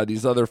 like a lot of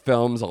these other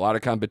films, a lot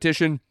of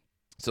competition.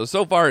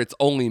 So far, it's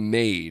only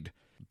made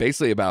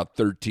basically about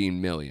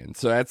 13 million.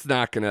 So that's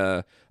not going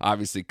to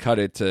obviously cut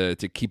it to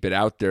keep it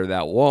out there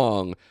that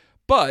long.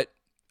 But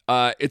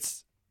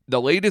it's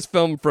the latest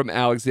film from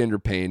Alexander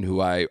Payne, who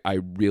I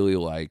really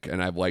like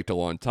and I've liked a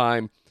long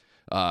time.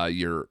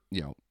 You're,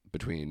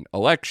 between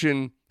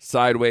Election,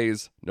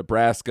 Sideways,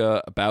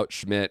 Nebraska, About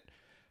Schmidt.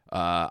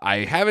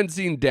 I haven't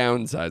seen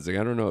Downsizing.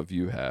 I don't know if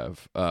you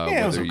have,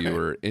 whether you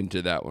were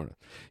into that one.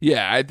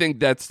 Yeah, I think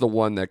that's the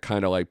one that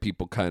kind of like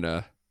people kind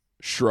of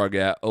shrug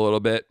at a little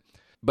bit.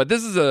 But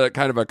this is a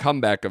kind of a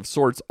comeback of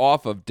sorts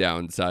off of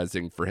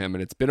Downsizing for him.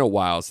 And it's been a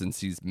while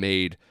since he's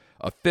made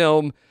a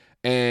film.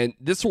 And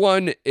this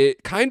one,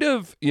 it kind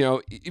of,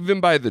 even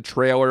by the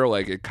trailer,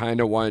 like it kind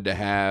of wanted to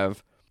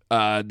have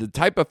the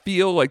type of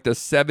feel, like the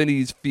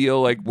 70s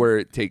feel, like where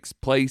it takes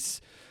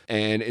place.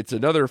 And it's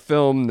another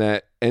film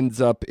that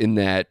ends up in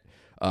that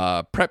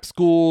prep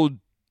school,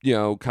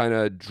 kind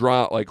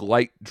of like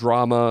light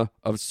drama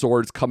of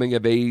sorts, coming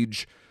of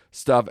age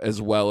stuff,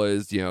 as well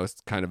as,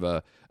 it's kind of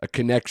a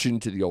connection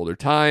to the older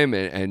time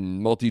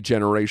and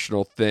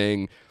multi-generational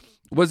thing.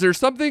 Was there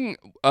something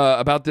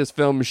about this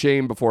film,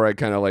 Shane, before I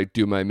kind of like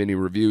do my mini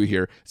review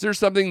here? Is there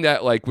something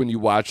that like when you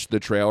watch the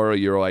trailer,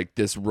 you're like,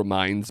 this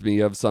reminds me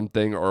of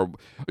something? Or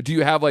do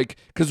you have like,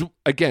 because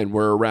again,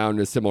 we're around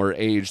a similar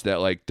age that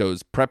like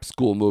those prep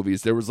school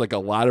movies, there was like a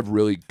lot of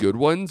really good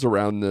ones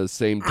around the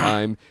same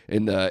time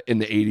in the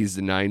 80s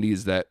and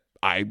 90s that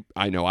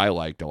I know I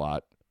liked a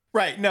lot.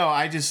 Right. No,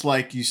 I just,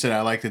 like you said,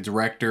 I like the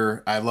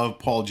director. I love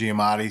Paul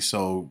Giamatti,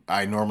 so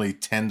I normally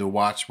tend to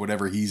watch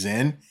whatever he's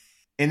in.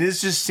 And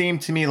this just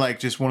seemed to me like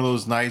just one of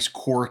those nice,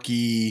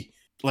 quirky,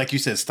 like you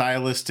said,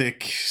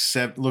 stylistic,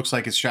 looks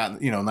like it's shot,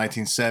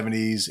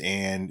 1970s,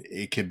 and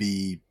it could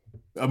be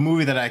a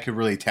movie that I could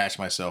really attach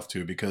myself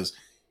to because,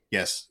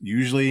 yes,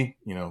 usually,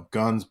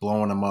 guns,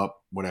 blowing them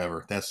up,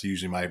 whatever. That's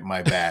usually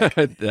my bag.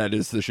 That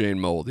is the Shane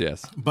mold,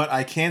 yes. But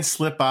I can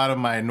slip out of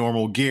my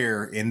normal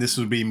gear, and this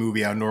would be a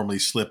movie I would normally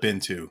slip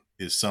into,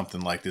 is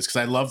something like this.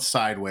 Because I love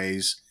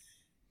Sideways,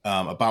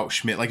 About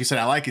Schmidt. Like you said,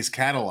 I like his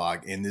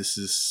catalog, and this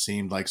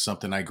seemed like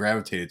something I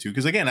gravitated to.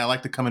 Because, again, I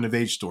like the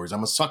coming-of-age stories.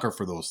 I'm a sucker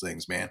for those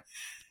things, man.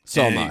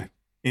 So am I.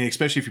 And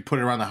especially if you put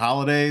it around the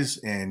holidays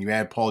and you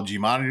add Paul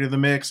Giamatti to the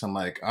mix, I'm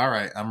like, all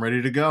right, I'm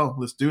ready to go.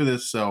 Let's do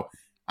this. So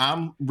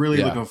I'm really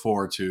looking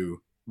forward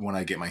to when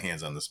I get my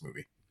hands on this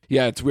movie.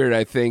 Yeah, it's weird.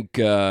 I think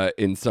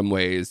in some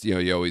ways,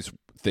 you always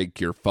think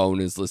your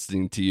phone is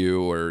listening to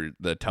you or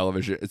the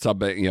television. It's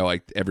something, you know,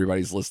 like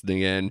everybody's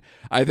listening in.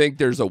 I think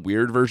there's a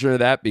weird version of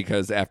that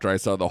because after I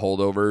saw The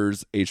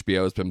Holdovers,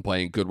 HBO has been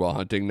playing Good Will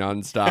Hunting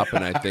nonstop.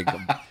 And I think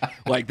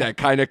like that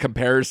kind of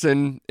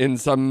comparison in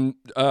some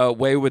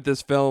way with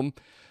this film.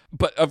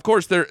 But of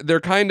course, they're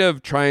kind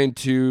of trying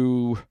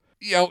to,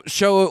 you know,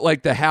 show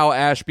like the Hal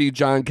Ashby,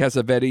 John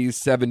Cassavetes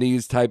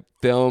 70s type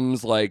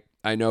films. Like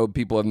I know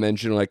people have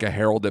mentioned like a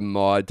Harold and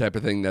Maude type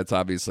of thing. That's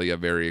obviously a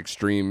very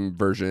extreme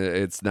version.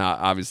 It's not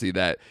obviously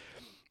that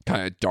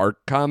kind of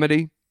dark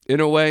comedy in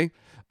a way.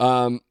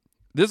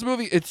 This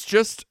movie, it's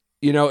just,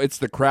 you know, it's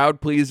the crowd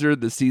pleaser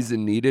the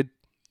season needed.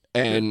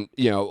 And,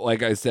 you know,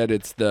 like I said,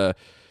 it's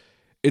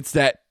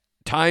that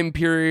time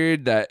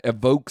period that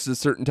evokes a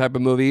certain type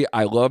of movie.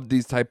 I love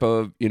these type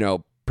of, you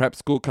know, prep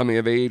school coming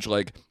of age.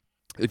 Like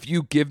if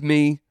you give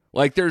me,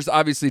 like there's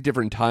obviously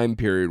different time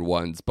period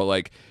ones, but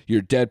like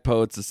your Dead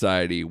Poet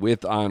Society,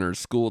 With Honor,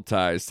 School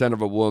Ties, Son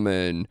of a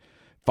Woman,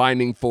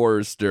 Finding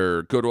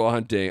Forrester, Good Will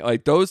Hunting,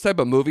 like those type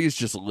of movies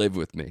just live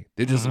with me.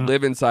 They just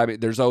live inside me.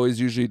 There's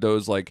always usually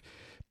those like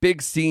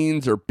big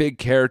scenes or big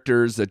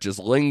characters that just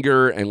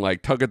linger and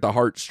like tug at the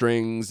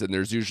heartstrings. And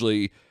there's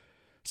usually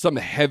some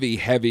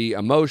heavy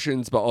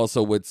emotions, but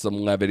also with some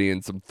levity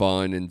and some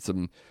fun and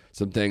some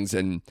things.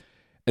 And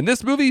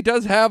this movie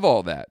does have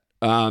all that.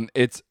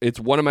 It's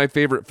one of my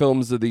favorite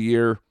films of the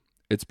year.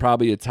 It's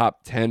probably a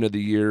top 10 of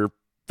the year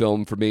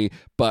film for me,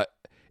 but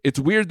it's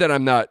weird that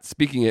I'm not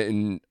speaking it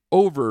in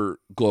over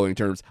glowing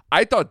terms.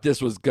 I thought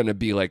this was going to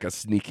be like a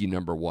sneaky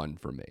number one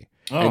for me.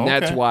 And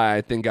that's why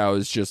I think I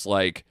was just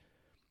like,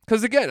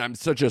 because again, I'm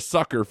such a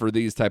sucker for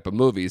these type of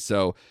movies.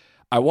 So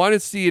I want to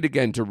see it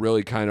again to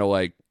really kind of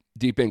like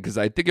deep in, because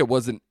I think it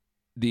wasn't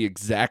the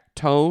exact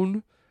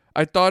tone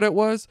I thought it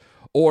was,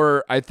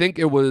 or I think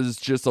it was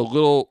just a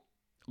little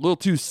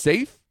too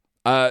safe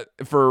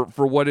for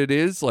what it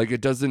is. Like it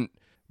doesn't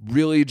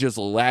really just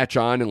latch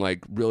on and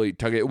like really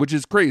tug it, which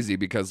is crazy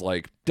because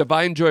like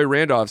Divine Joy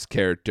Randolph's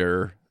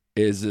character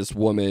is this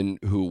woman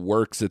who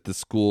works at the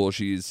school.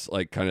 She's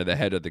like kind of the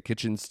head of the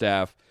kitchen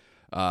staff,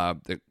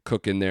 the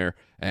cook in there,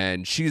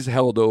 and she's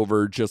held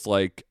over just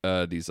like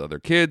these other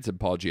kids. And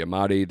Paul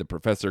Giamatti, the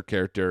professor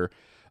character,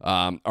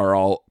 are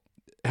all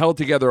held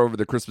together over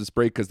the Christmas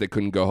break because they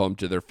couldn't go home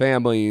to their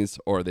families,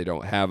 or they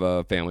don't have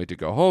a family to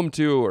go home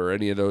to, or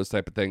any of those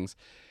type of things.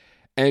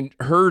 And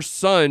her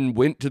son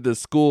went to the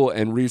school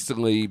and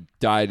recently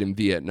died in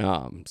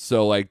Vietnam.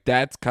 So like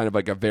that's kind of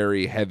like a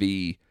very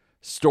heavy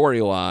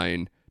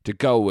storyline to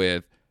go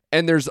with.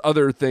 And there's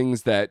other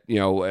things that, you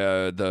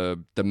know,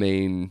 the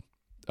main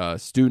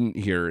student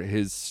here,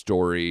 his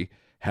story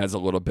has a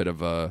little bit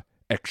of a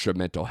extra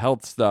mental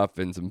health stuff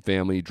and some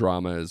family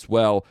drama as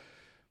well.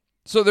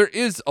 So there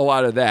is a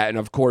lot of that. And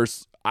of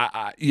course,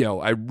 I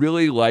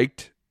really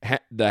liked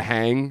the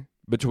hang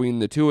between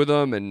the two of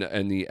them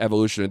and the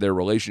evolution of their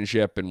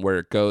relationship and where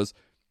it goes.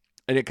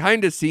 And it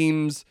kind of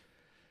seems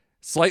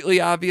slightly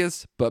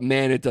obvious, but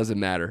man, it doesn't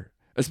matter.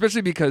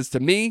 Especially because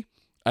to me,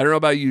 I don't know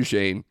about you,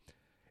 Shane,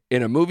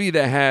 in a movie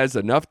that has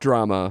enough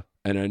drama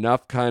and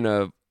enough kind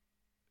of,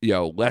 you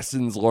know,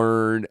 lessons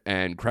learned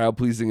and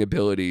crowd-pleasing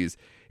abilities,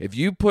 if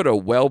you put a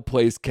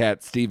well-placed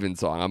Cat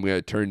Stevens song, I'm going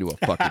to turn into a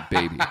fucking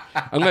baby.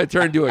 I'm going to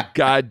turn into a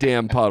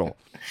goddamn puddle.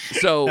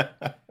 So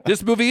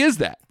this movie is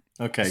that.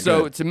 Okay.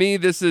 So good. to me,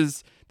 this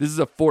is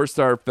a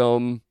 4-star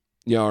film,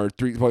 you know, or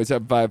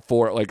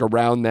 3.754, like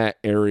around that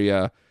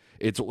area.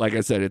 It's like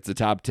I said, it's a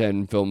top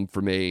 10 film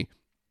for me.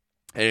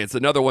 And it's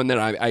another one that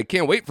I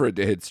can't wait for it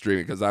to hit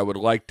streaming because I would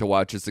like to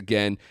watch this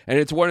again. And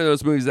it's one of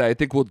those movies that I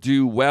think will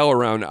do well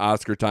around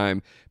Oscar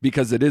time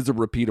because it is a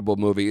repeatable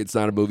movie. It's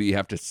not a movie you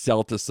have to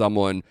sell to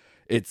someone.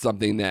 It's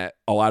something that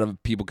a lot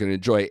of people can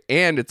enjoy.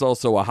 And it's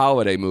also a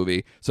holiday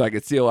movie. So I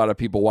could see a lot of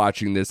people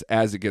watching this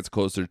as it gets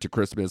closer to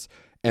Christmas,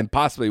 and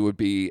possibly would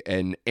be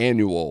an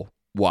annual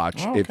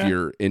watch if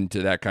you're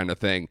into that kind of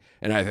thing.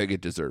 And I think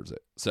it deserves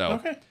it.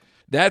 So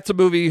that's a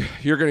movie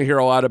you're going to hear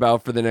a lot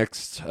about for the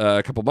next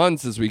couple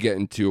months as we get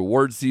into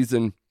award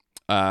season.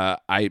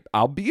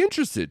 I'll be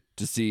interested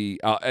to see.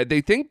 They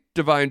think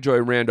Divine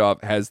Joy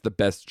Randolph has the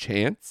best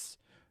chance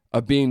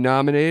of being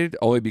nominated,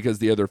 only because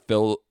the other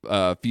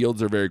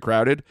fields are very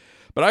crowded.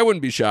 But I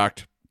wouldn't be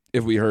shocked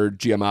if we heard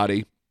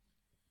Giamatti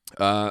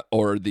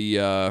or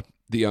the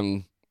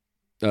young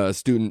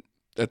student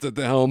that's at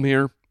the helm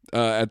here,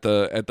 at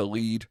the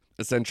lead,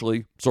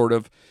 essentially, sort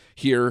of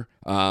here.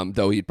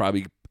 Though he'd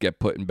probably get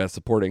put in Best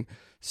Supporting.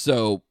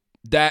 So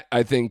that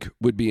I think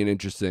would be an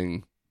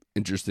interesting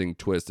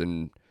twist.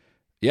 And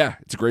yeah,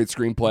 it's a great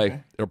screenplay.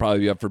 Okay. It'll probably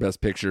be up for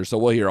Best Picture. So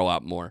we'll hear a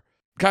lot more.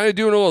 Kind of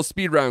doing a little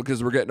speed round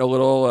because we're getting a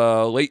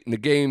little late in the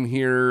game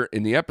here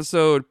in the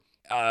episode.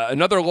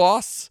 Another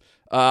loss.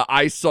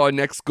 I Saw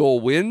Next Goal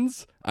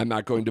Wins. I'm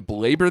not going to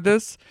belabor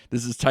this.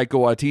 This is Taika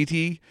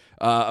Waititi,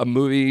 a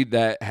movie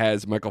that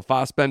has Michael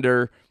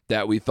Fassbender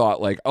that we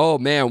thought like, oh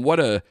man, what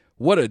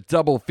a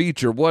double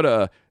feature. What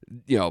a,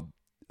 you know,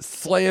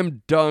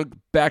 slam dunk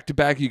back to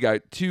back. You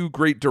got two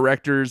great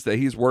directors that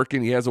he's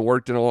working. He hasn't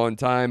worked in a long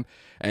time.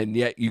 And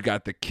yet you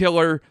got The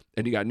Killer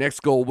and you got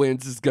Next Goal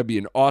Wins. This is going to be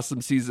an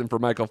awesome season for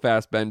Michael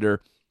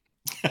Fassbender.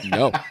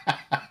 No.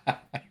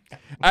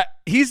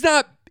 He's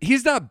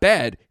not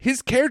bad.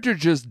 His character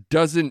just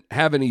doesn't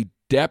have any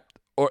depth,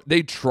 or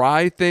they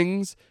try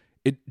things.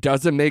 It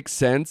doesn't make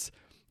sense.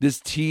 This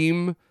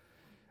team,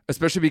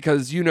 especially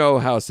because you know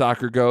how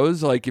soccer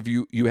goes, like if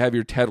you have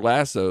your Ted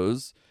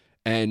Lassos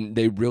and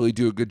they really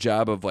do a good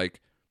job of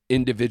like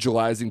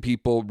individualizing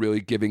people,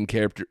 really giving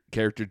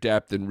character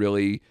depth, and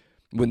really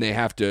when they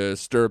have to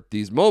stir up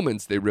these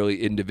moments, they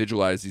really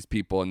individualize these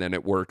people, and then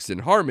it works in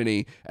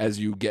harmony as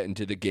you get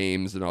into the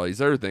games and all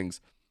these other things.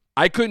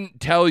 I couldn't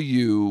tell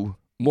you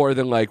more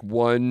than like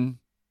one,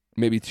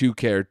 maybe two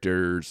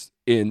characters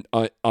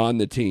on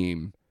the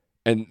team,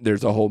 and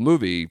there's a whole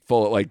movie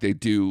full of, like, they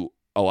do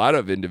a lot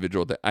of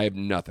individual I have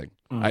nothing.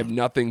 I have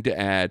nothing to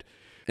add.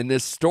 And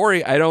this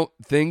story, I don't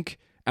think,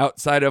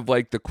 outside of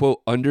like the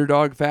quote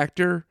underdog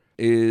factor,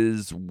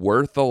 is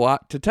worth a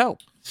lot to tell.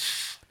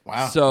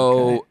 Wow.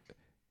 So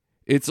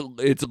it's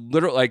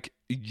literally like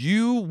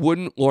you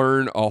wouldn't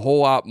learn a whole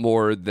lot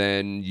more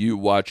than you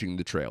watching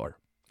the trailer.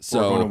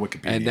 So or going to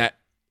Wikipedia. And that,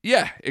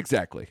 yeah,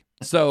 exactly.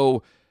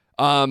 So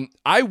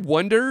I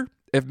wonder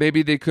if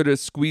maybe they could have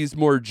squeezed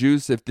more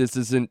juice if this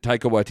isn't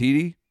Taika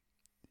Waititi,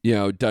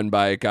 done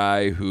by a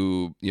guy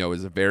who,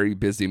 is a very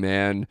busy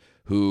man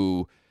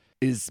who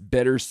is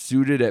better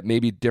suited at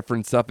maybe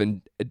different stuff,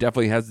 and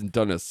definitely hasn't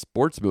done a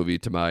sports movie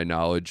to my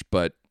knowledge.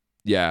 But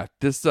yeah,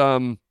 this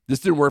didn't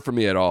work for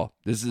me at all.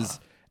 This is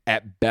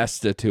at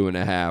best a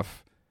 2.5.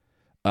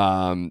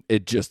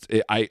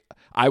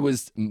 I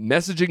was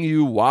messaging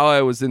you while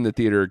I was in the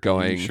theater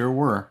going, you sure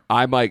were.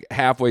 I'm like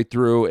halfway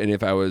through, and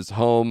if I was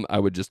home, I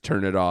would just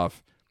turn it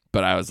off.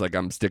 But I was like,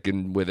 I'm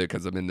sticking with it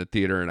because I'm in the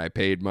theater and I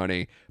paid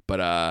money.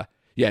 But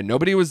yeah,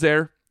 nobody was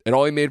there. It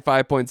only made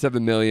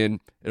 $5.7 million.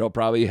 It'll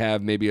probably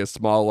have maybe a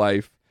small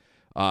life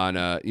on,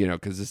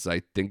 because this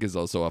I think is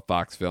also a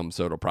Fox film,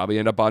 so it'll probably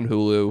end up on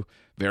Hulu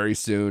very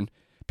soon.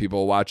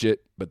 People will watch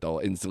it, but they'll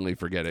instantly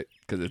forget it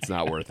because it's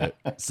not worth it.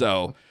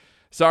 So,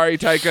 sorry,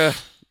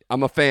 Taika.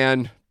 I'm a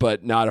fan,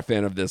 but not a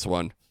fan of this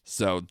one.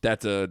 So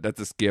that's a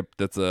skip.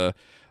 That's a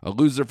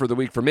loser for the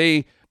week for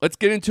me. Let's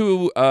get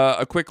into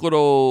a quick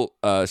little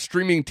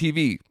streaming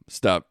TV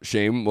stuff.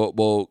 Shane,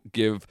 we'll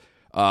give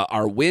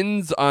our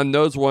wins on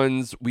those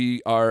ones.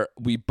 We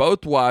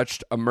both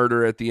watched A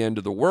Murder at the End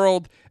of the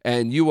World,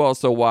 and you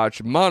also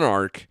watched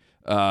Monarch,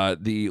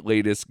 the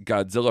latest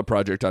Godzilla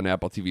project on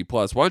Apple TV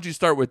Plus. Why don't you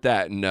start with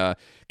that and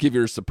give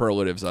your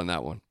superlatives on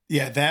that one?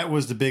 Yeah, that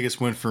was the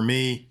biggest win for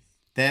me.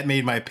 That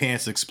made my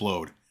pants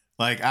explode.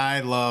 Like, I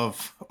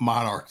love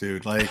Monarch,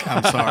 dude. Like,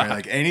 I'm sorry.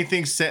 Like,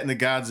 anything set in the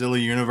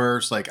Godzilla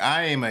universe, like,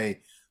 I am a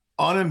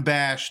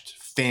unabashed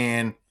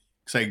fan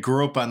because I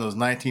grew up on those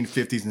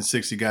 1950s and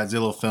 60s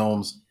Godzilla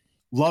films.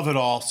 Love it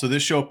all. So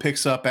this show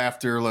picks up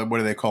after, like, what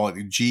do they call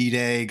it?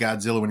 G-Day,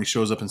 Godzilla, when he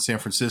shows up in San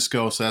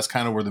Francisco. So that's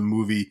kind of where the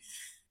movie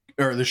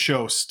or the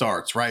show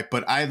starts, right?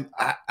 But I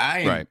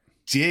am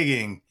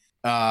digging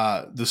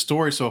the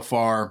story so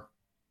far,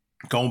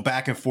 going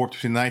back and forth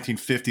between the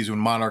 1950s when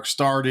Monarch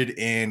started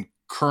and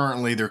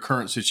currently their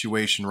current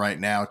situation right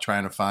now,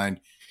 trying to find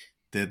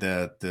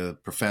the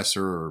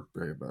professor, or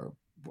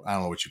I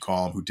don't know what you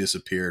call him, who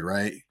disappeared,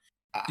 right?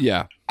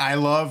 Yeah. I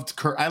love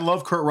Kurt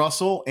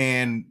Russell,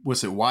 and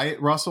was it Wyatt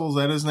Russell? Is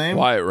that his name?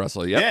 Wyatt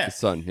Russell, yeah. His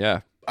son,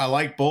 yeah. I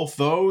like both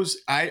those.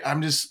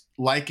 I'm just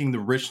liking the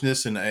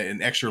richness and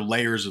extra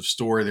layers of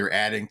story they're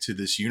adding to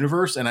this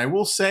universe. And I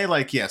will say,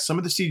 like, yeah, some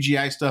of the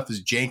CGI stuff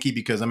is janky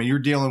because, I mean, you're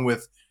dealing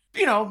with,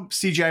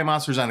 CGI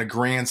monsters on a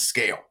grand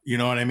scale. You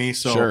know what I mean?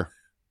 So sure.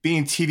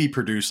 Being TV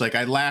produced, like,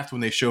 I laughed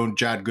when they showed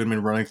John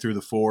Goodman running through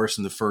the forest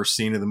in the first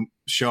scene of the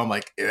show. I'm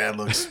like, that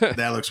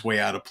looks way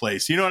out of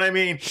place. You know what I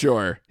mean?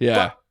 Sure. Yeah.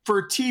 But for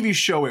a TV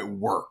show, it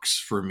works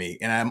for me.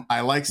 And I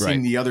like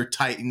seeing the other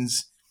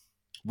Titans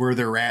where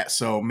they're at.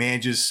 So,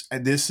 man,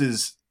 this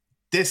is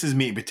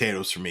meat and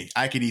potatoes for me.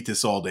 I could eat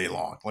this all day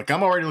long. Like,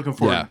 I'm already looking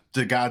forward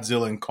to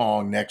Godzilla and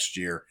Kong next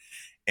year.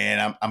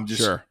 And I'm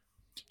just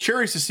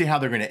curious to see how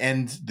they're going to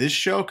end this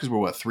show, because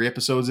we're 3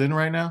 episodes in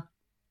right now.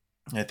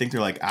 And I think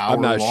they're like hour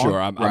long. I'm not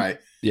sure.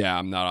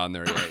 I'm not on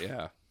there yet.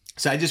 Yeah.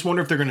 So I just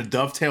wonder if they're going to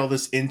dovetail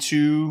this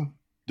into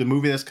the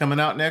movie that's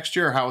coming out next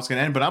year, or how it's going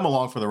to end. But I'm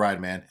along for the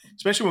ride, man.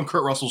 Especially when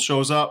Kurt Russell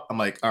shows up. I'm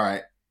like, all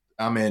right,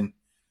 I'm in.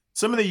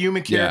 Some of the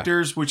human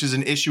characters, which is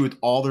an issue with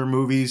all their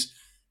movies,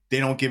 they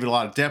don't give it a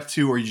lot of depth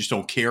to, or you just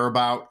don't care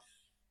about.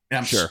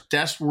 And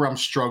that's where I'm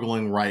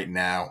struggling right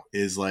now,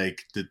 is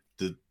like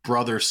the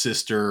brother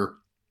sister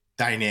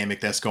dynamic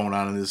that's going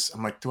on in this.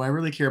 I'm like, do I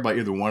really care about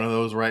either one of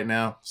those right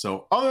now?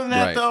 So other than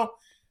that, though,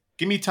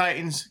 give me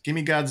Titans, give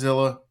me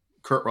Godzilla,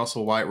 Kurt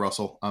Russell, Wyatt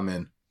Russell. I'm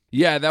in.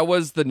 Yeah, that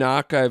was the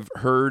knock I've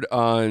heard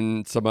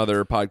on some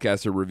other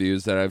podcaster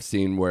reviews that I've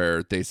seen,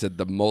 where they said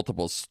the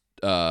multiple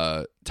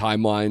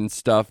timeline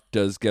stuff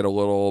does get a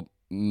little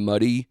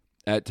muddy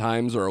at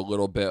times, or a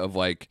little bit of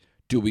like,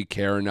 do we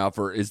care enough,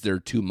 or is there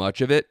too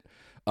much of it?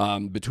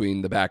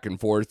 between the back and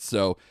forth.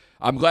 So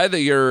I'm glad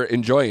that you're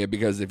enjoying it,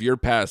 because if you're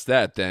past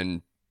that,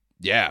 then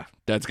yeah,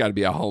 that's got to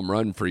be a home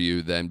run for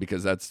you then,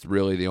 because that's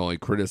really the only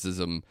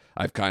criticism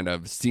I've kind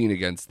of seen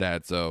against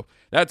that. So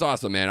that's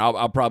awesome, man.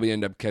 I'll probably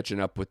end up catching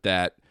up with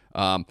that.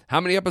 How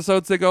many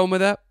episodes they going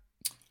with that?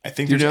 I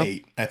think there's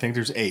 8. I think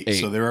there's 8.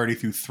 So they're already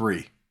through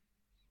 3.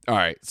 All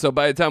right. So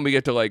by the time we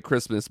get to like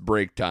Christmas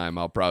break time,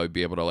 I'll probably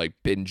be able to like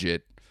binge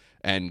it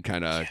and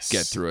kind of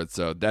get through it.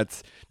 So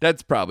that's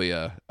probably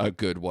a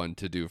good one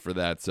to do for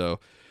that. So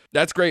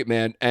that's great,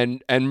 man.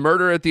 And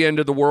Murder at the End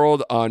of the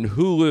World on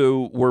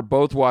Hulu. We're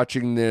both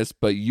watching this,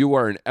 but you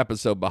are an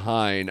episode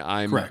behind.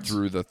 I'm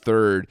through the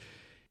 3rd.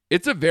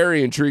 It's a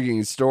very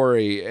intriguing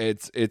story.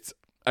 It's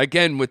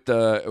again, with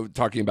the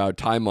talking about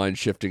timeline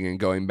shifting and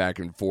going back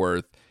and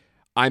forth.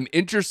 I'm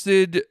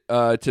interested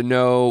to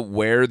know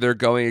where they're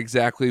going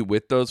exactly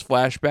with those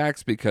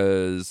flashbacks,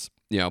 because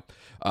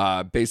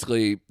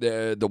basically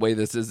the way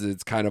this is,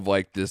 it's kind of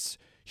like this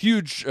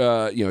huge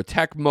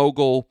tech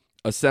mogul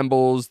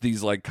assembles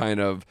these like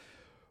kind of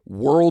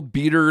world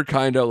beater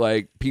kind of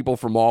like people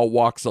from all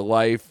walks of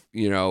life,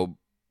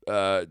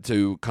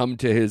 to come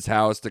to his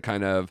house to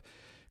kind of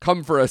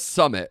come for a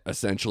summit,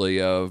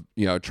 essentially, of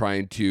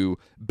trying to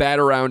bat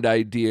around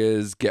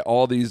ideas, get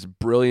all these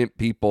brilliant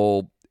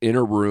people in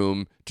a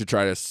room to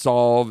try to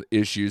solve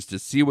issues, to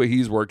see what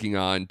he's working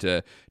on,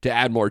 to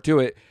add more to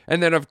it.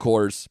 And then, of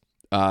course,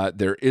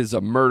 there is a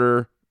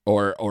murder,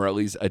 or at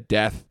least a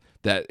death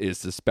that is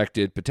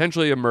suspected,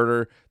 potentially a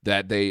murder,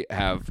 that they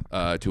have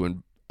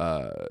to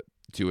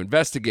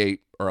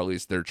investigate, or at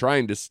least they're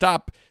trying to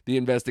stop the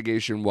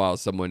investigation while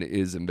someone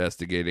is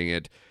investigating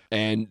it.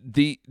 And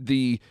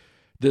the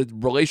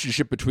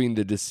relationship between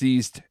the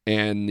deceased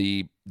and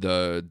the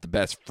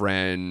best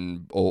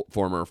friend,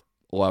 former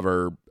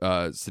lover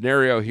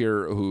scenario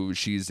here, who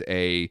she's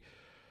a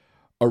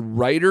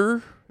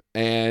writer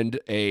and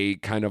a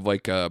kind of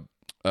like a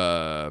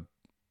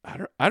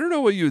I don't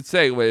know what you would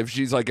say. If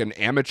she's like an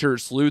amateur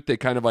sleuth, they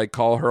kind of like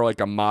call her like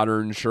a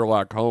modern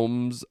Sherlock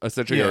Holmes,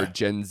 essentially, or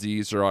Gen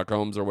Z Sherlock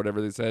Holmes, or whatever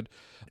they said.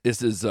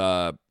 This is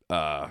what's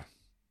her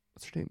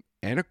name?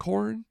 Anna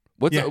Corrin?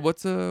 What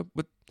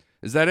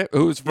is that it?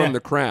 Who's from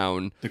The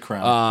Crown? The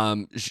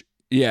Crown.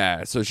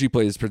 So she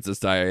plays Princess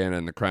Diana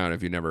in The Crown,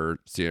 if you never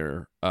see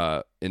her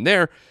in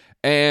there.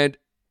 And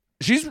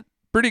she's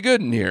pretty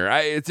good in here.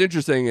 It's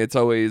interesting. It's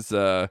always,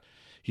 the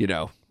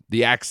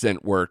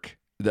accent work,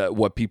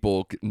 what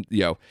people,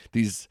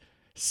 these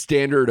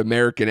standard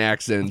American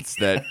accents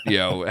that,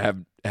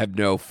 have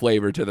no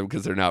flavor to them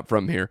because they're not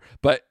from here.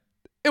 But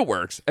it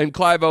works. And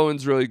Clive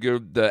Owen's really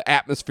good. The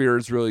atmosphere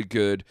is really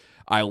good.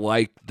 I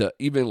like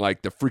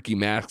the freaky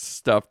mask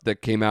stuff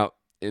that came out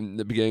in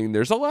the beginning.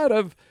 There's a lot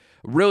of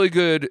really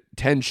good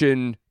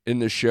tension in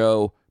the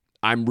show.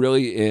 I'm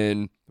really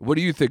in. What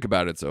do you think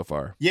about it so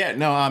far? Yeah,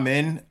 no, I'm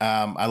in.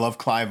 I love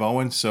Clive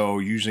Owen, so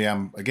usually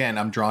I'm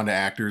drawn to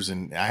actors,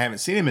 and I haven't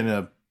seen him in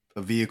a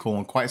vehicle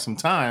in quite some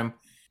time.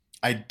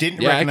 I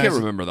didn't recognize. I can't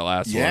remember the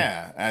last one.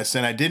 Yeah,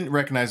 I didn't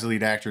recognize the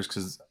lead actress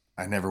because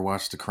I never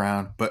watched The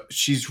Crown, but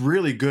she's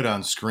really good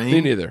on screen.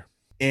 Me neither.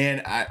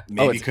 And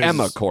it's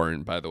Emma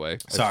Corrin, by the way.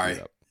 Sorry.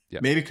 Yeah.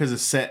 Maybe because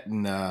it's set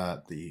in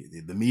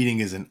the meeting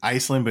is in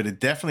Iceland, but it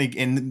definitely,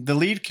 and the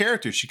lead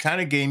character, she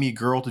kind of gave me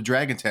Girl to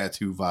Dragon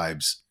Tattoo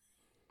vibes.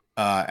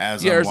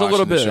 There's a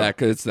little bit of that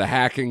because it's the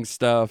hacking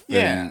stuff.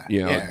 Yeah,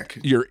 and,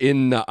 you're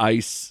in the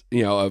ice.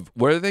 Of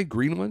where are they?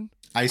 Greenland,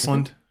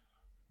 Iceland.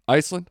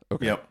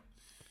 Okay. Yep.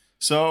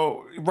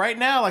 So right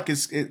now, I like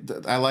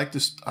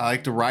this. I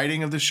like the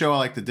writing of the show. I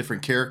like the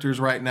different characters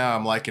right now.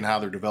 I'm liking how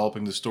they're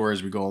developing the story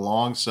as we go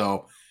along.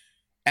 So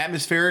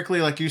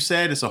atmospherically, like you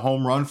said, it's a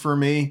home run for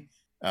me.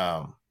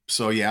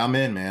 So yeah, I'm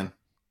in, man.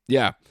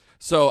 Yeah.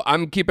 So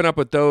I'm keeping up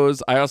with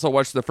those. I also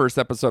watched the first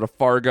episode of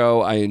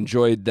Fargo. I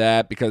enjoyed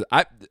that because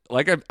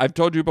I've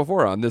told you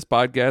before on this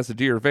podcast,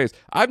 to your face,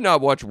 I've not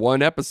watched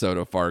one episode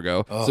of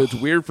Fargo. Oh. So it's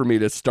weird for me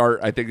to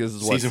start. I think this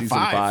is season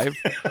 5.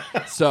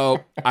 So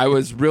I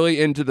was really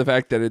into the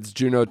fact that it's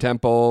Juno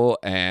Temple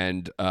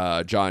and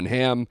John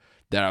Hamm,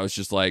 that I was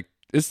just like,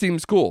 this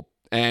seems cool.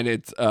 And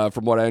it's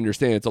from what I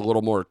understand, it's a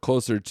little more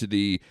closer to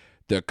the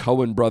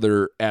Coen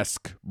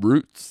brother-esque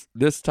roots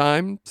this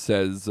time,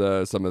 says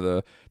some of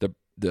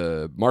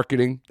the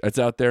marketing that's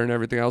out there and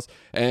everything else.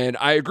 And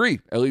I agree,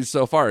 at least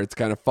so far. It's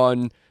kind of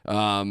fun.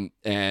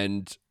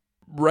 And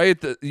right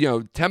at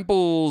the,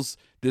 Temple's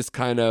this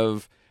kind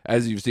of,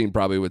 as you've seen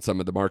probably with some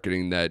of the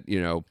marketing, that,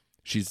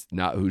 she's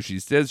not who she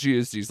says she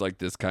is. She's like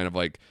this kind of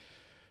like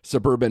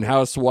suburban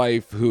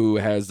housewife who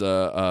has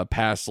a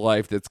past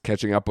life that's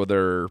catching up with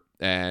her,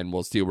 and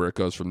we'll see where it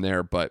goes from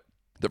there. But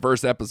the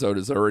first episode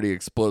is already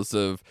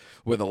explosive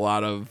with a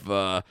lot of,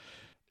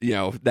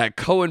 that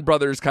Coen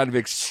brothers kind of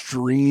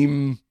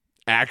extreme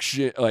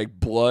action, like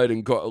blood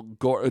and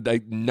gore,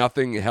 like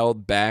nothing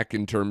held back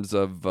in terms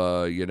of,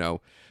 the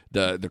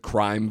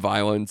crime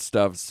violence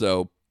stuff.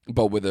 So,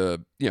 but with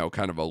a,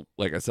 kind of a,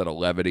 like I said, a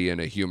levity and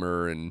a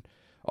humor and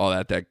all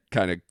that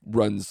kind of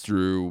runs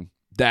through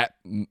that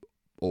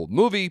old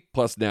movie,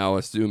 plus now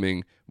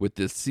assuming with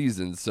this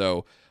season.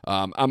 So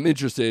I'm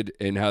interested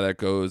in how that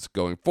goes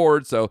going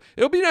forward. So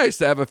it'll be nice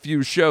to have a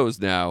few shows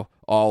now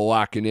all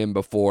locking in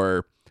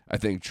before I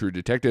think True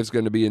Detective is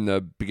going to be in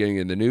the beginning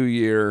of the new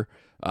year.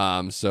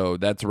 So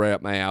that's right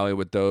up my alley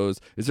with those.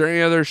 Is there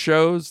any other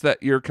shows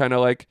that you're kind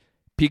of like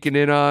peeking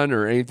in on,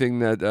 or anything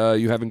that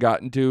you haven't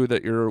gotten to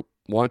that you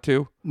want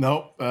to?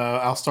 Nope.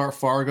 I'll start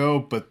Fargo,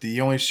 but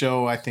the only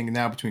show I think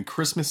now between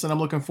Christmas that I'm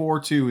looking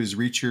forward to is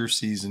Reacher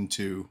season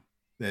 2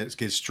 that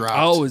gets dropped.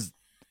 Oh, is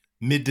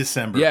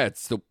mid-December. Yeah,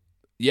 it's the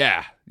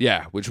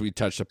which we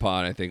touched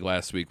upon I think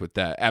last week with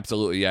that.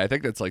 Absolutely, yeah. I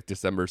think that's like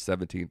December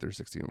 17th or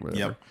 16th, or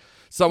whatever,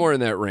 somewhere in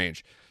that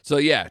range. So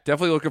yeah,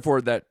 definitely looking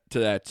forward to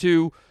that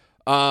too.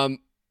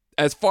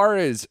 As far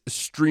as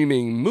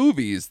streaming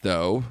movies,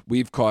 though,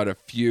 we've caught a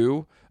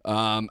few.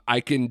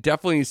 I can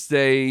definitely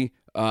say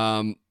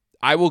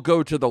I will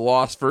go to The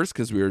Lost first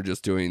because we were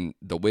just doing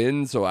The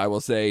Win. So I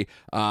will say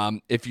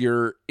if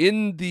you're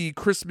in the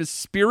Christmas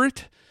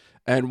spirit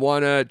and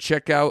want to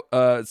check out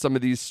some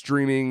of these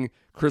streaming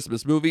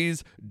Christmas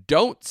movies,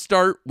 don't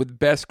start with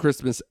Best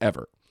Christmas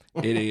Ever.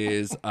 It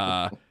is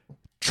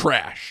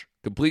trash,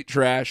 complete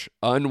trash,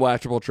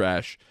 unwatchable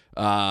trash.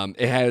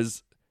 It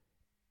has,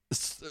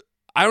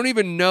 I don't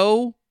even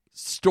know,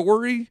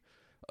 story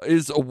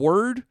is a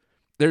word.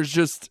 There's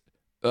just,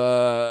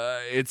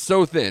 it's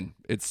so thin.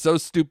 It's so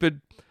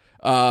stupid.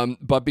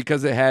 But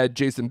because it had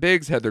Jason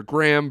Biggs, Heather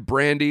Graham,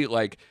 Brandy,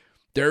 like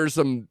there's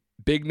some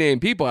big name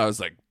people, I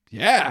was like,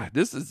 yeah,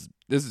 this is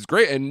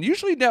great. And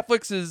usually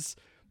Netflix is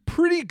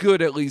pretty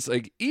good, at least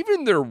like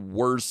even their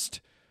worst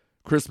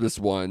Christmas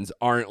ones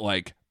aren't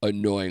like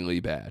annoyingly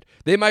bad.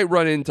 They might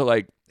run into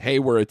like, hey,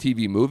 we're a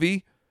TV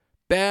movie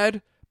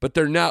bad, but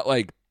they're not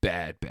like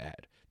bad.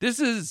 This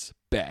is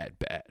bad.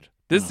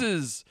 This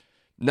is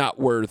not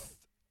worth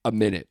a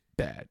minute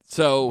bad.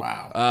 So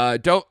wow.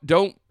 Don't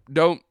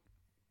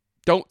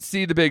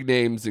see the big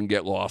names and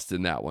get lost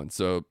in that one.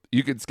 So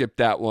you can skip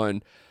that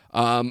one.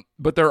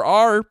 But there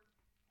are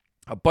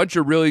a bunch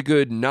of really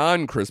good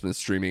non-Christmas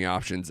streaming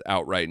options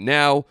out right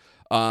now.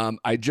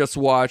 I just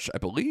watched, I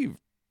believe,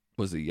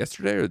 was it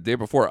yesterday or the day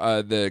before,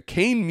 the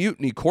Kane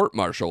Mutiny Court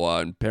Martial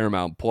on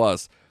Paramount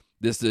Plus.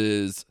 This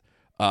is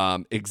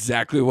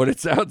exactly what it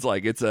sounds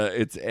like. It's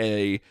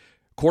a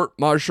court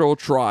martial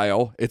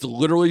trial. It's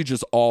literally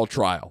just all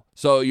trial.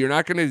 So you're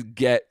not going to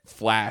get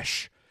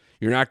flash.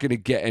 You're not going to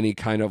get any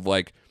kind of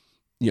like,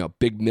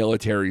 big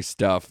military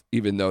stuff,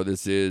 even though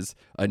this is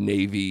a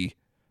Navy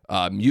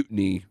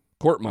mutiny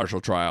court-martial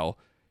trial.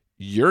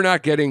 You're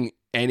not getting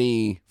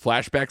any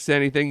flashbacks to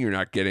anything. You're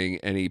not getting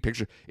any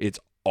picture. It's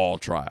all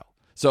trial.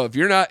 So if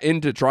you're not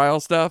into trial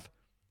stuff,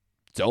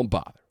 don't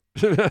bother.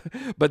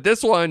 But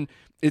this one,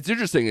 it's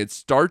interesting. It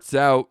starts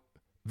out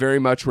very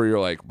much where you're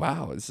like,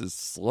 wow, this is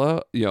slow.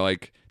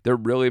 Like they're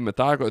really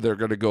methodical. They're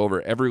going to go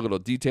over every little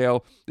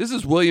detail. This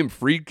is William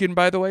Friedkin,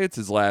 by the way. It's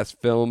his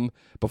last film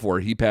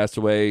before he passed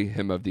away,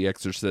 him of The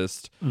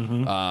Exorcist,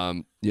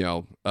 a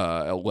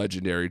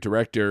legendary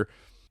director.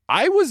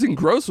 I was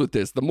engrossed with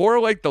this. The more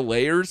like the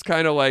layers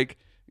kind of like,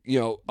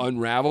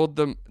 unraveled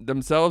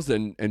themselves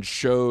and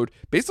showed,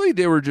 basically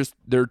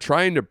they're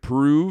trying to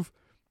prove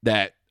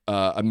that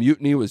a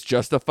mutiny was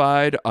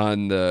justified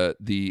on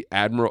the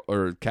admiral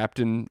or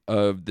captain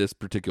of this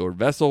particular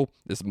vessel,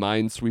 this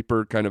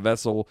minesweeper kind of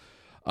vessel,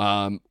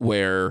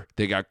 where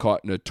they got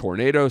caught in a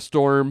tornado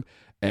storm,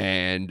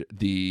 and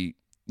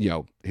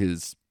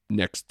his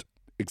next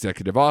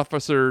executive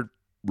officer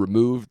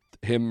removed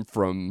him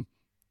from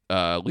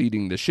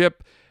leading the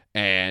ship,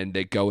 and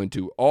they go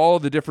into all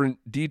the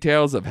different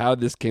details of how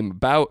this came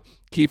about.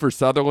 Kiefer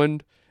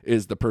Sutherland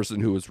is the person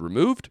who was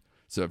removed.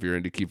 So if you're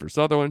into Kiefer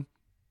Sutherland,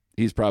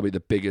 he's probably the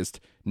biggest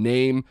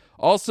name.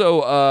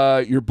 Also,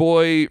 your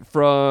boy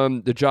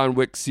from the John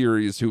Wick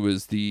series, who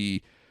was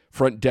the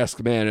front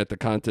desk man at the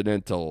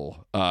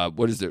Continental.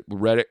 What is it?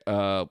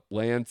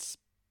 Lance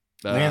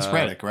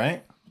Reddick,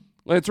 right?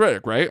 Lance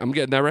Reddick, right? I'm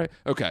getting that right?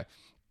 Okay.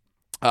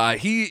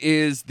 He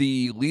is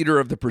the leader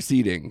of the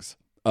proceedings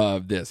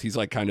of this. He's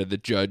like kind of the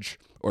judge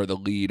or the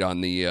lead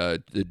on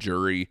the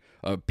jury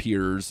of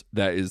peers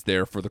that is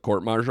there for the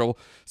court martial.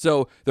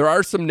 So there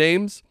are some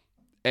names,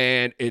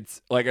 and it's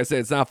like I said,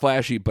 it's not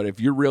flashy, but if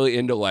you're really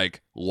into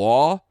like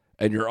law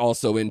and you're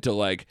also into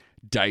like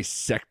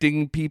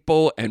dissecting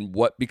people and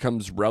what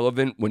becomes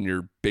relevant when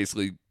you're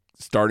basically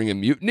starting a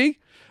mutiny,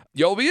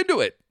 you'll be into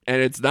it.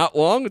 And it's not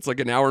long. It's like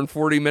an hour and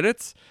 40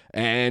 minutes,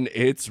 and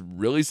it's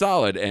really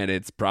solid, and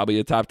it's probably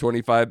a top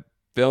 25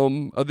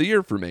 film of the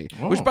year for me.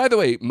 Oh. Which, by the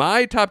way,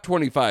 my top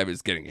 25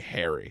 is getting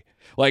hairy.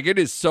 Like, it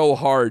is so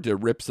hard to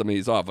rip some of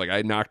these off. Like,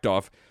 I knocked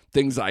off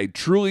things I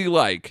truly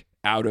like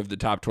out of the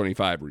top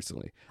 25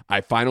 recently.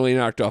 I finally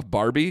knocked off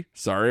Barbie.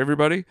 Sorry,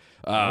 everybody.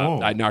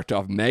 I knocked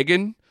off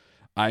Megan.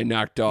 I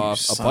knocked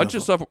off a bunch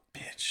of stuff.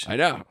 Bitch.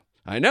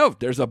 I know.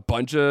 There's a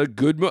bunch of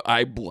good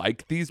I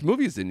like these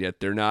movies, and yet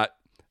they're not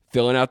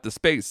filling out the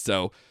space.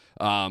 So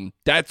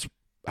that's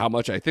how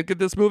much I think of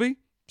this movie.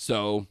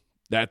 So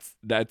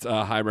that's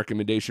a high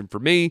recommendation for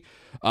me.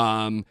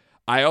 I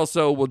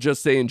also will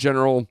just say in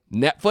general,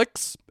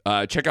 Netflix,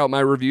 Check out my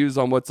reviews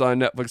on what's on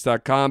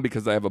Netflix.com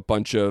because I have a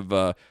bunch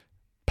of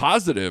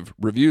positive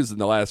reviews in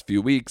the last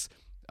few weeks.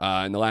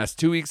 In the last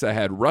 2 weeks, I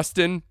had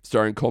Rustin,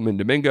 starring Coleman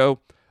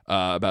Domingo,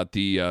 about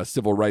the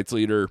civil rights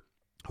leader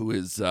who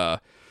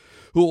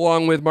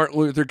along with Martin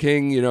Luther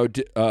King,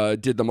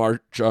 did the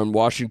March on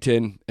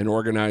Washington and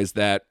organized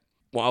that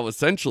while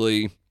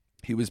essentially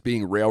he was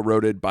being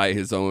railroaded by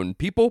his own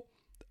people,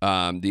 the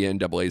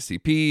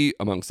NAACP,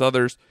 amongst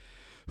others,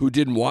 who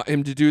didn't want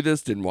him to do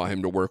this, didn't want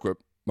him to work with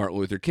Martin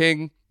Luther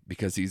King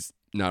because he's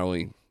not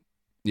only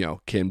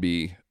can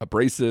be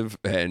abrasive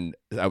and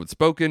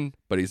outspoken,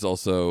 but he's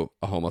also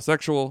a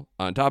homosexual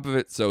on top of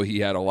it. So he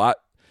had a lot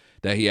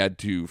that he had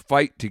to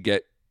fight to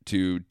get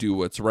to do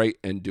what's right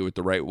and do it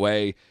the right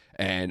way.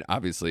 And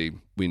obviously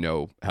we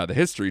know how the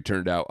history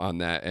turned out on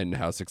that and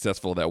how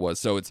successful that was.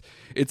 So it's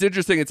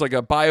interesting. It's like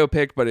a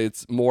biopic, but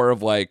it's more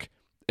of like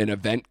an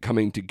event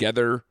coming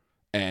together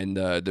and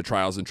the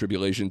trials and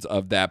tribulations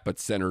of that, but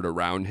centered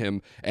around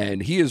him.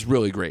 And he is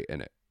really great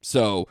in it.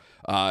 So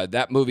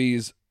that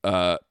movie's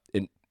an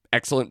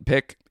excellent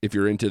pick if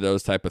you're into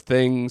those type of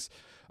things.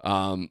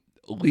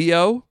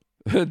 Leo,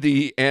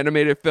 the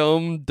animated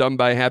film done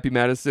by Happy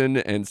Madison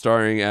and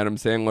starring Adam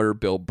Sandler,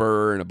 Bill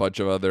Burr, and a bunch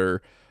of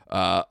other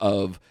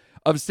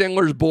of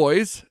Sandler's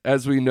boys,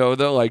 as we know,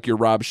 though, like your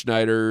Rob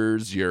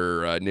Schneiders,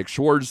 your Nick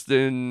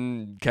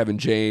Schwartzman, Kevin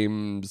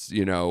James,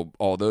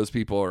 all those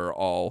people are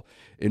all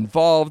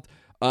involved.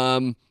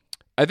 I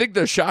think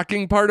the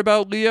shocking part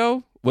about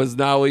Leo was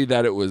not only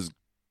that it was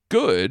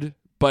good,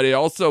 but it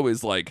also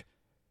is like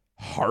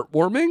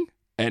heartwarming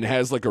and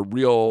has like a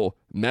real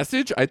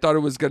message. I thought it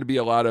was going to be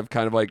a lot of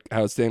kind of like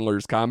how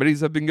Sandler's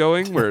comedies have been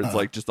going, where it's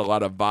like just a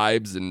lot of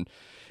vibes and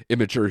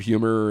immature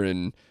humor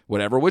and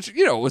whatever, which,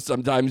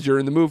 sometimes you're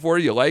in the mood for,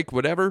 you like,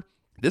 whatever.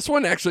 This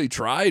one actually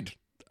tried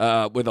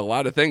with a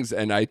lot of things.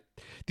 And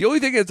the only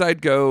thing is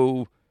I'd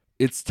go,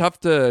 it's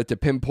tough to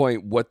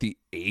pinpoint what the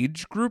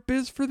age group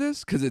is for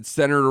this because it's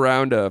centered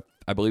around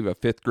I believe a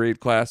fifth grade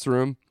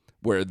classroom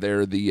where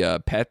they're the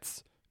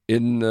pets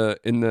in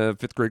the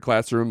fifth grade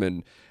classroom,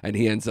 and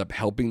he ends up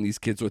helping these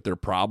kids with their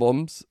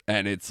problems.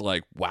 And it's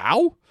like,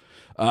 wow,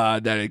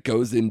 that it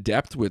goes in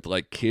depth with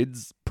like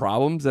kids'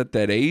 problems at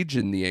that age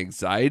and the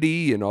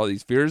anxiety and all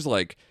these fears.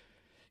 Like,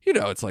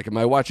 it's like, am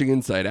I watching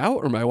Inside Out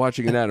or am I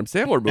watching an Adam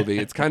Sandler movie?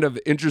 It's kind of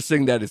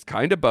interesting that it's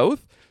kind of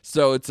both.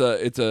 So it's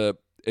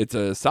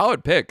a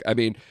solid pick. I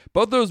mean,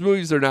 both those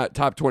movies are not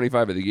top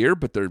 25 of the year,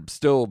 but they're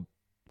still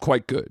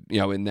quite good,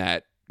 in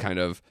that kind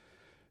of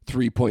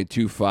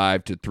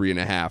 3.25 to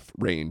 3.5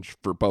 range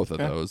for both of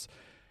those.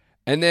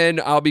 And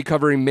then I'll be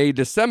covering May,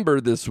 December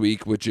this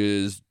week, which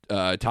is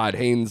Todd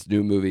Haynes'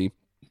 new movie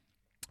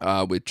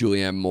with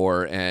Julianne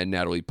Moore and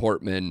Natalie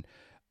Portman.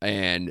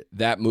 And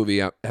that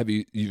movie,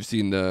 you've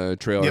seen the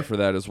trailer for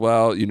that as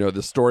well?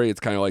 The story, it's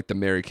kind of like the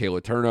Mary Kay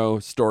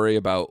Letourneau story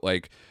about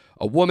like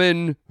a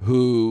woman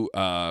who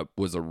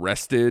was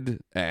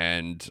arrested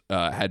and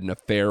had an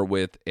affair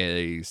with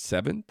a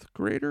seventh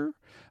grader,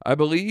 I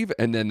believe.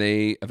 And then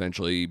they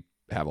eventually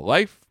have a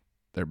life.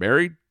 They're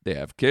married. They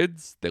have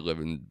kids. They live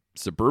in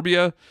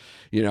suburbia,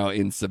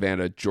 in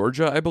Savannah,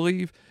 Georgia, I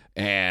believe.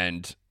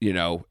 And,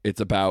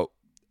 it's about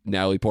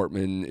Natalie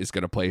Portman is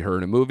going to play her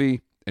in a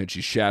movie and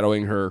she's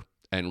shadowing her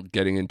and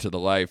getting into the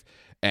life.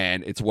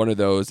 And it's one of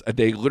those,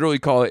 they literally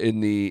call it in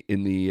the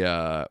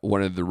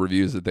one of the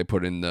reviews that they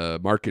put in the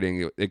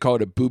marketing, they call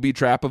it a booby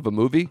trap of a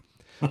movie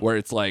where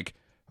it's like,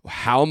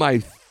 how am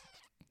I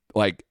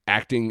like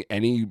acting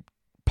any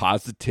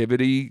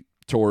positivity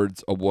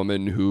towards a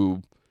woman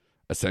who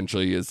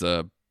essentially is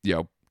a,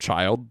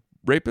 child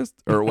rapist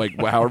or like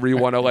however you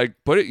want to like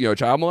put it,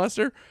 child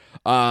molester.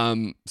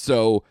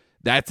 So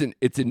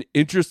it's an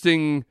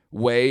interesting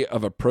way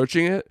of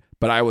approaching it,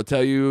 but I will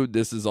tell you,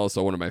 this is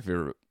also one of my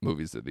favorite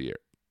movies of the year.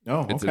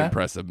 Oh, it's an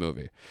impressive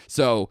movie.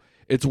 So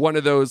it's one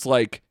of those,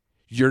 like,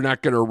 you're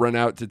not going to run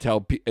out to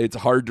tell it's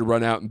hard to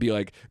run out and be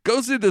like,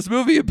 go see this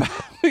movie about,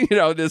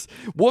 this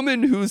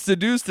woman who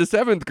seduced a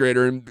seventh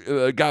grader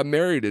and got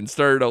married and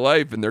started a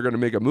life and they're going to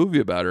make a movie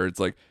about her. It's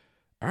like,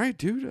 all right,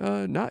 dude,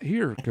 not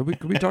here. Can we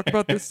talk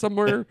about this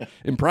somewhere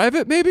in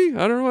private? Maybe.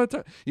 I don't know what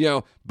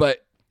to,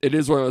 but it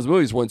is one of those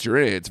movies. Once you're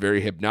in it, it's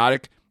very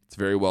hypnotic. It's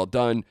very well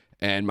done.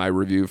 And my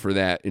review for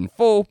that in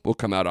full will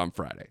come out on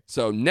Friday.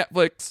 So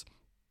Netflix,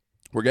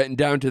 we're getting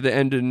down to the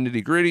end of the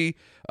nitty gritty.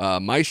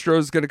 Maestro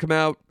is going to come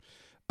out.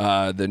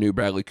 The new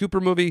Bradley Cooper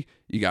movie.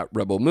 You got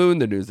Rebel Moon,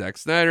 the new Zack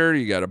Snyder.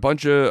 You got a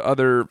bunch of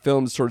other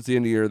films towards the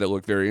end of the year that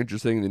look very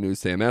interesting. The new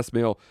Sam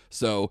Esmail.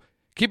 So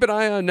keep an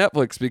eye on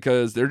Netflix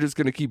because they're just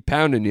going to keep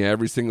pounding you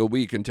every single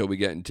week until we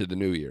get into the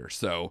new year.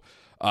 So,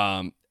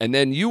 and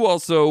then you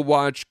also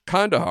watch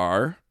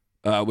Kandahar,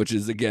 which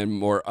is again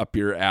more up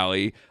your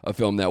alley, a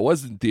film that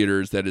was in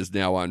theaters that is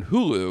now on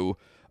Hulu.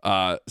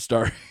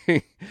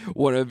 Starring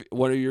one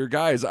of your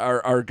guys,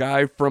 our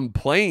guy from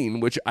Plane,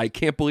 which I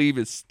can't believe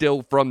is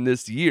still from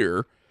this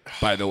year,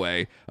 by the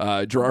way,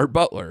 Gerard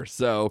Butler.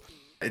 So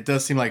it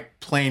does seem like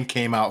Plane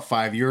came out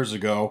 5 years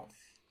ago,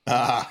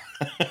 Uh,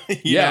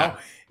 Yeah. know,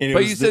 and it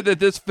But was you said that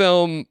this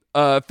film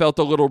felt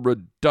a little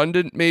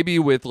redundant, maybe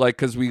with like,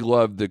 because we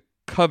love the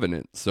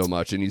Covenant so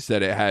much, and you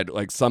said it had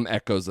like some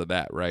echoes of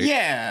that, right?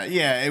 yeah.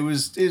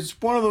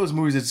 It's one of those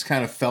movies that just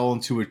kind of fell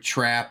into a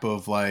trap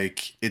of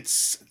like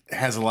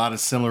has a lot of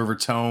similar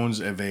overtones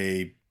of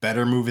a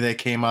better movie that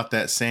came out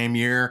that same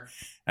year.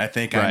 I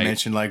think I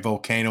mentioned like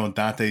Volcano and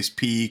Dante's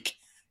Peak,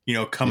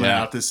 coming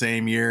out the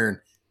same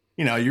year.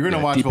 And, you're going to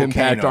watch Deep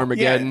Volcano. Impact,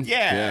 Armageddon.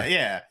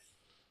 Yeah.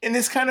 And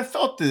this kind of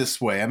felt this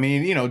way. I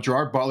mean,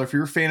 Gerard Butler, if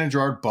you're a fan of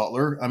Gerard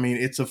Butler, I mean,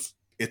 it's a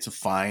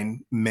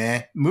fine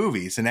meh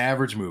movie. It's an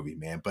average movie,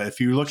 man. But if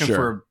you're looking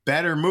for a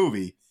better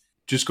movie,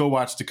 just go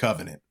watch The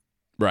Covenant.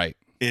 Right.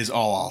 Is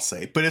all I'll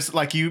say. But it's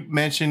like you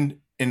mentioned,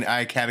 and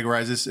I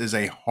categorize this as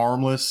a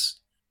harmless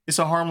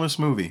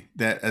movie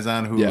that is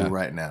on Hulu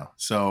right now.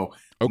 So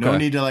no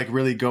need to like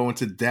really go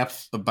into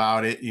depth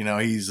about it.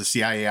 He's a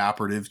CIA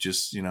operative,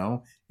 just,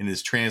 and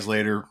his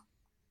translator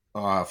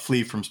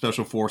flee from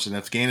special force in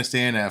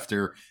Afghanistan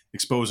after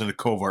exposing a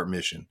covert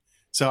mission.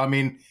 So, I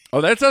mean...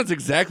 Oh, that sounds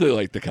exactly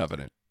like The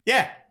Covenant.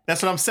 Yeah,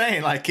 that's what I'm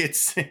saying. Like,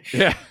 it's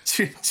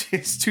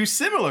too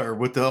similar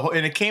with the whole...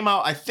 And it came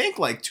out, I think,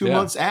 like 2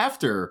 months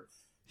after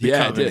The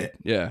Covenant.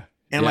 It did. Yeah.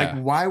 And, like,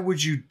 why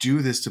would you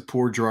do this to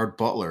poor Gerard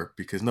Butler?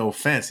 Because, no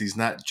offense, he's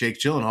not Jake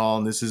Gyllenhaal,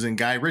 and this isn't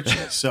Guy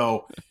Ritchie.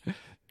 So...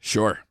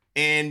 Sure.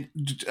 And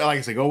like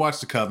I said, go watch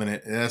The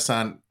Covenant. That's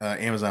on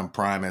Amazon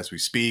Prime as we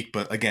speak.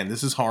 But, again,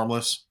 this is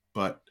harmless.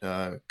 But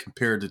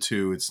compared to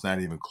 2, it's not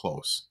even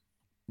close.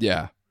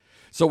 Yeah.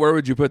 So where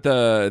would you put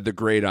the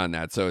grade on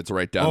that? So it's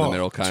right down the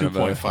middle, kind 2. of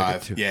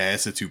 2.5. Yeah,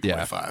 it's a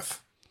 2.5.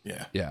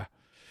 Yeah.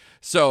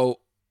 So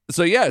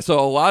a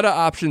lot of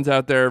options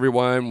out there,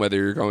 everyone, whether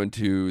you're going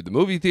to the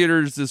movie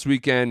theaters this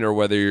weekend or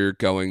whether you're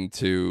going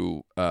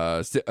to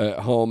sit at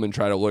home and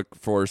try to look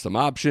for some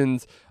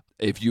options.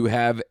 If you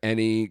have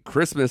any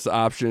Christmas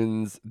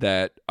options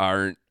that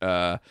aren't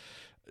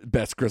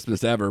best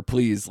Christmas ever,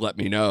 please let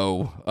me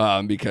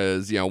know,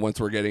 because once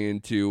we're getting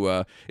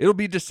into it'll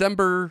be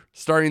December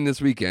starting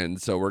this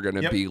weekend, so we're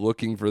gonna be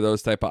looking for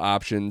those type of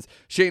options.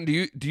 Shane,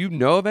 do you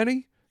know of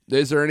any?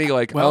 Is there any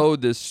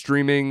this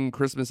streaming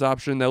Christmas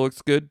option that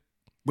looks good?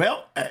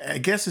 Well, I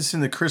guess it's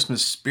in the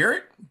Christmas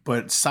spirit,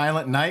 but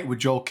Silent Night with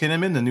Joel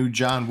Kinnaman, the new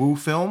John Woo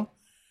film.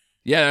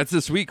 Yeah, that's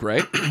this week,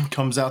 right?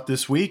 Comes out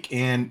this week,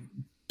 and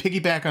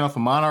piggybacking off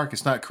of Monarch,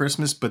 it's not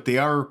Christmas, but they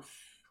are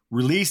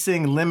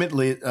releasing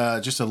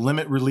just a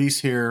limit release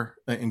here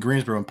in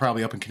Greensboro and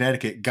probably up in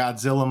Connecticut.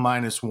 Godzilla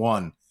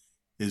 -1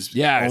 is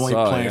only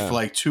playing for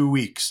like 2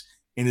 weeks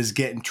and is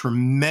getting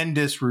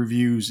tremendous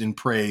reviews and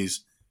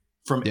praise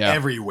from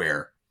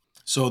everywhere.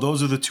 So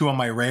those are the 2 on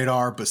my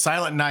radar. But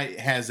Silent Night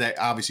has that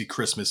obviously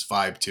Christmas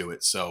vibe to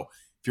it. So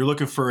if you're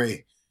looking for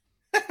a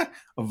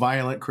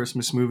violent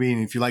Christmas movie,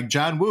 and if you like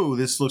John Woo,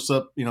 this is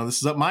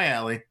up my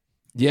alley.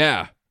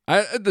 Yeah,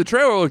 the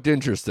trailer looked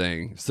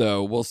interesting,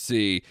 so we'll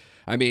see.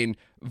 I mean,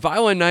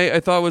 Violent Night I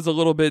thought was a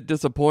little bit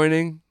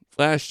disappointing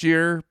last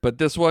year, but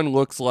this one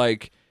looks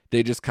like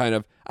they just kind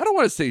of, I don't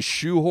want to say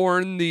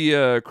shoehorn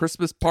the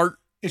Christmas part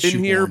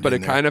in here, but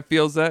it kind of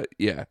feels that.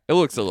 Yeah, it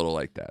looks a little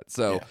like that.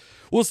 So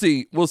we'll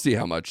see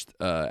how much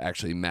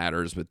actually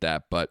matters with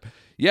that. But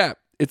yeah,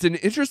 it's an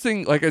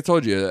interesting, like I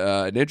told you,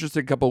 an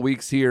interesting couple of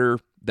weeks here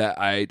that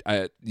I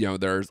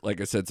there's, like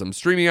I said, some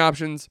streaming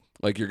options.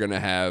 Like you're going to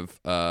have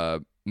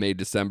May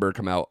December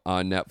come out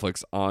on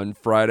Netflix on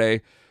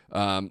Friday.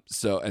 And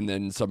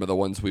then some of the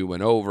ones we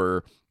went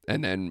over,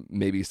 and then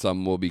maybe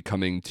some will be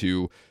coming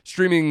to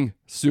streaming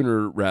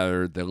sooner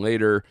rather than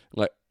later.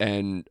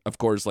 And of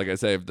course, like I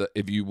said,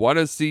 if you want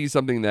to see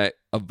something that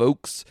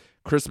evokes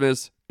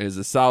Christmas, is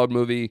a solid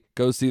movie,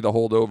 go see The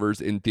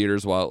Holdovers in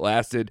theaters while it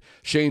lasted.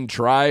 Shane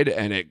tried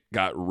and it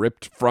got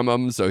ripped from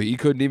him, so he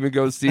couldn't even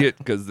go see it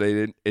because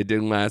it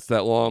didn't last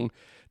that long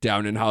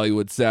down in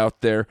Hollywood South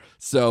there.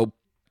 So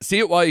see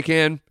it while you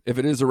can if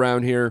it is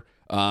around here.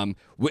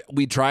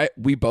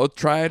 We both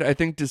tried, I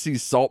think, to see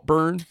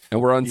Saltburn,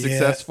 and we're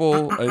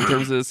unsuccessful in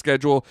terms of the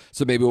schedule.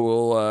 So maybe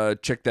we'll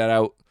check that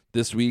out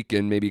this week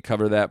and maybe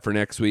cover that for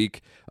next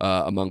week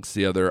amongst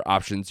the other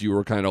options you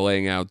were kind of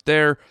laying out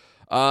there.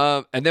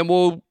 And then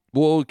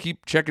we'll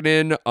keep checking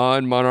in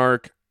on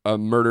Monarch,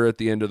 Murder at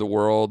the End of the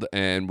World,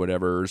 and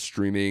whatever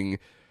streaming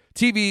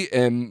TV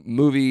and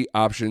movie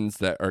options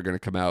that are going to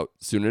come out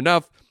soon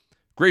enough.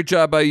 Great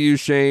job by you,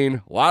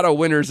 Shane. A lot of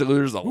winners and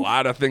losers, a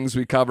lot of things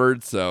we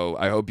covered. So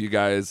I hope you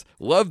guys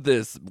love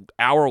this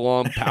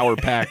hour-long,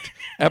 power-packed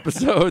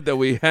episode that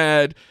we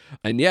had.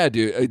 And yeah,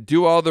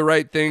 do all the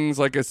right things.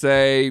 Like I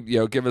say,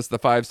 give us the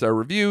 5-star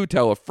review,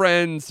 tell a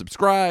friend,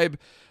 subscribe,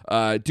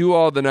 do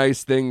all the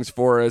nice things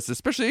for us.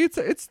 Especially,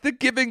 it's the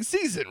giving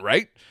season,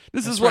 right?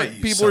 That's is what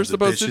people are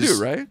supposed to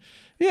do, right?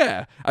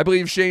 Yeah, I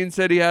believe Shane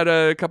said he had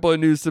a couple of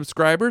new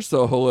subscribers,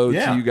 so hello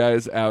to you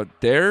guys out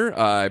there.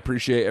 I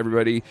appreciate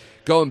everybody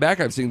going back.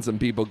 I've seen some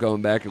people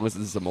going back and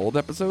listen to some old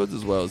episodes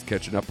as well as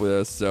catching up with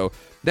us, so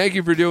thank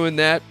you for doing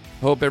that.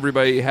 Hope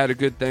everybody had a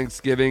good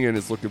Thanksgiving and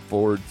is looking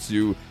forward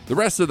to the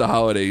rest of the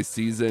holiday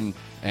season,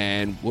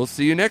 and we'll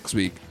see you next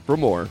week for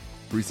more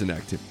Recent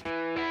Activity.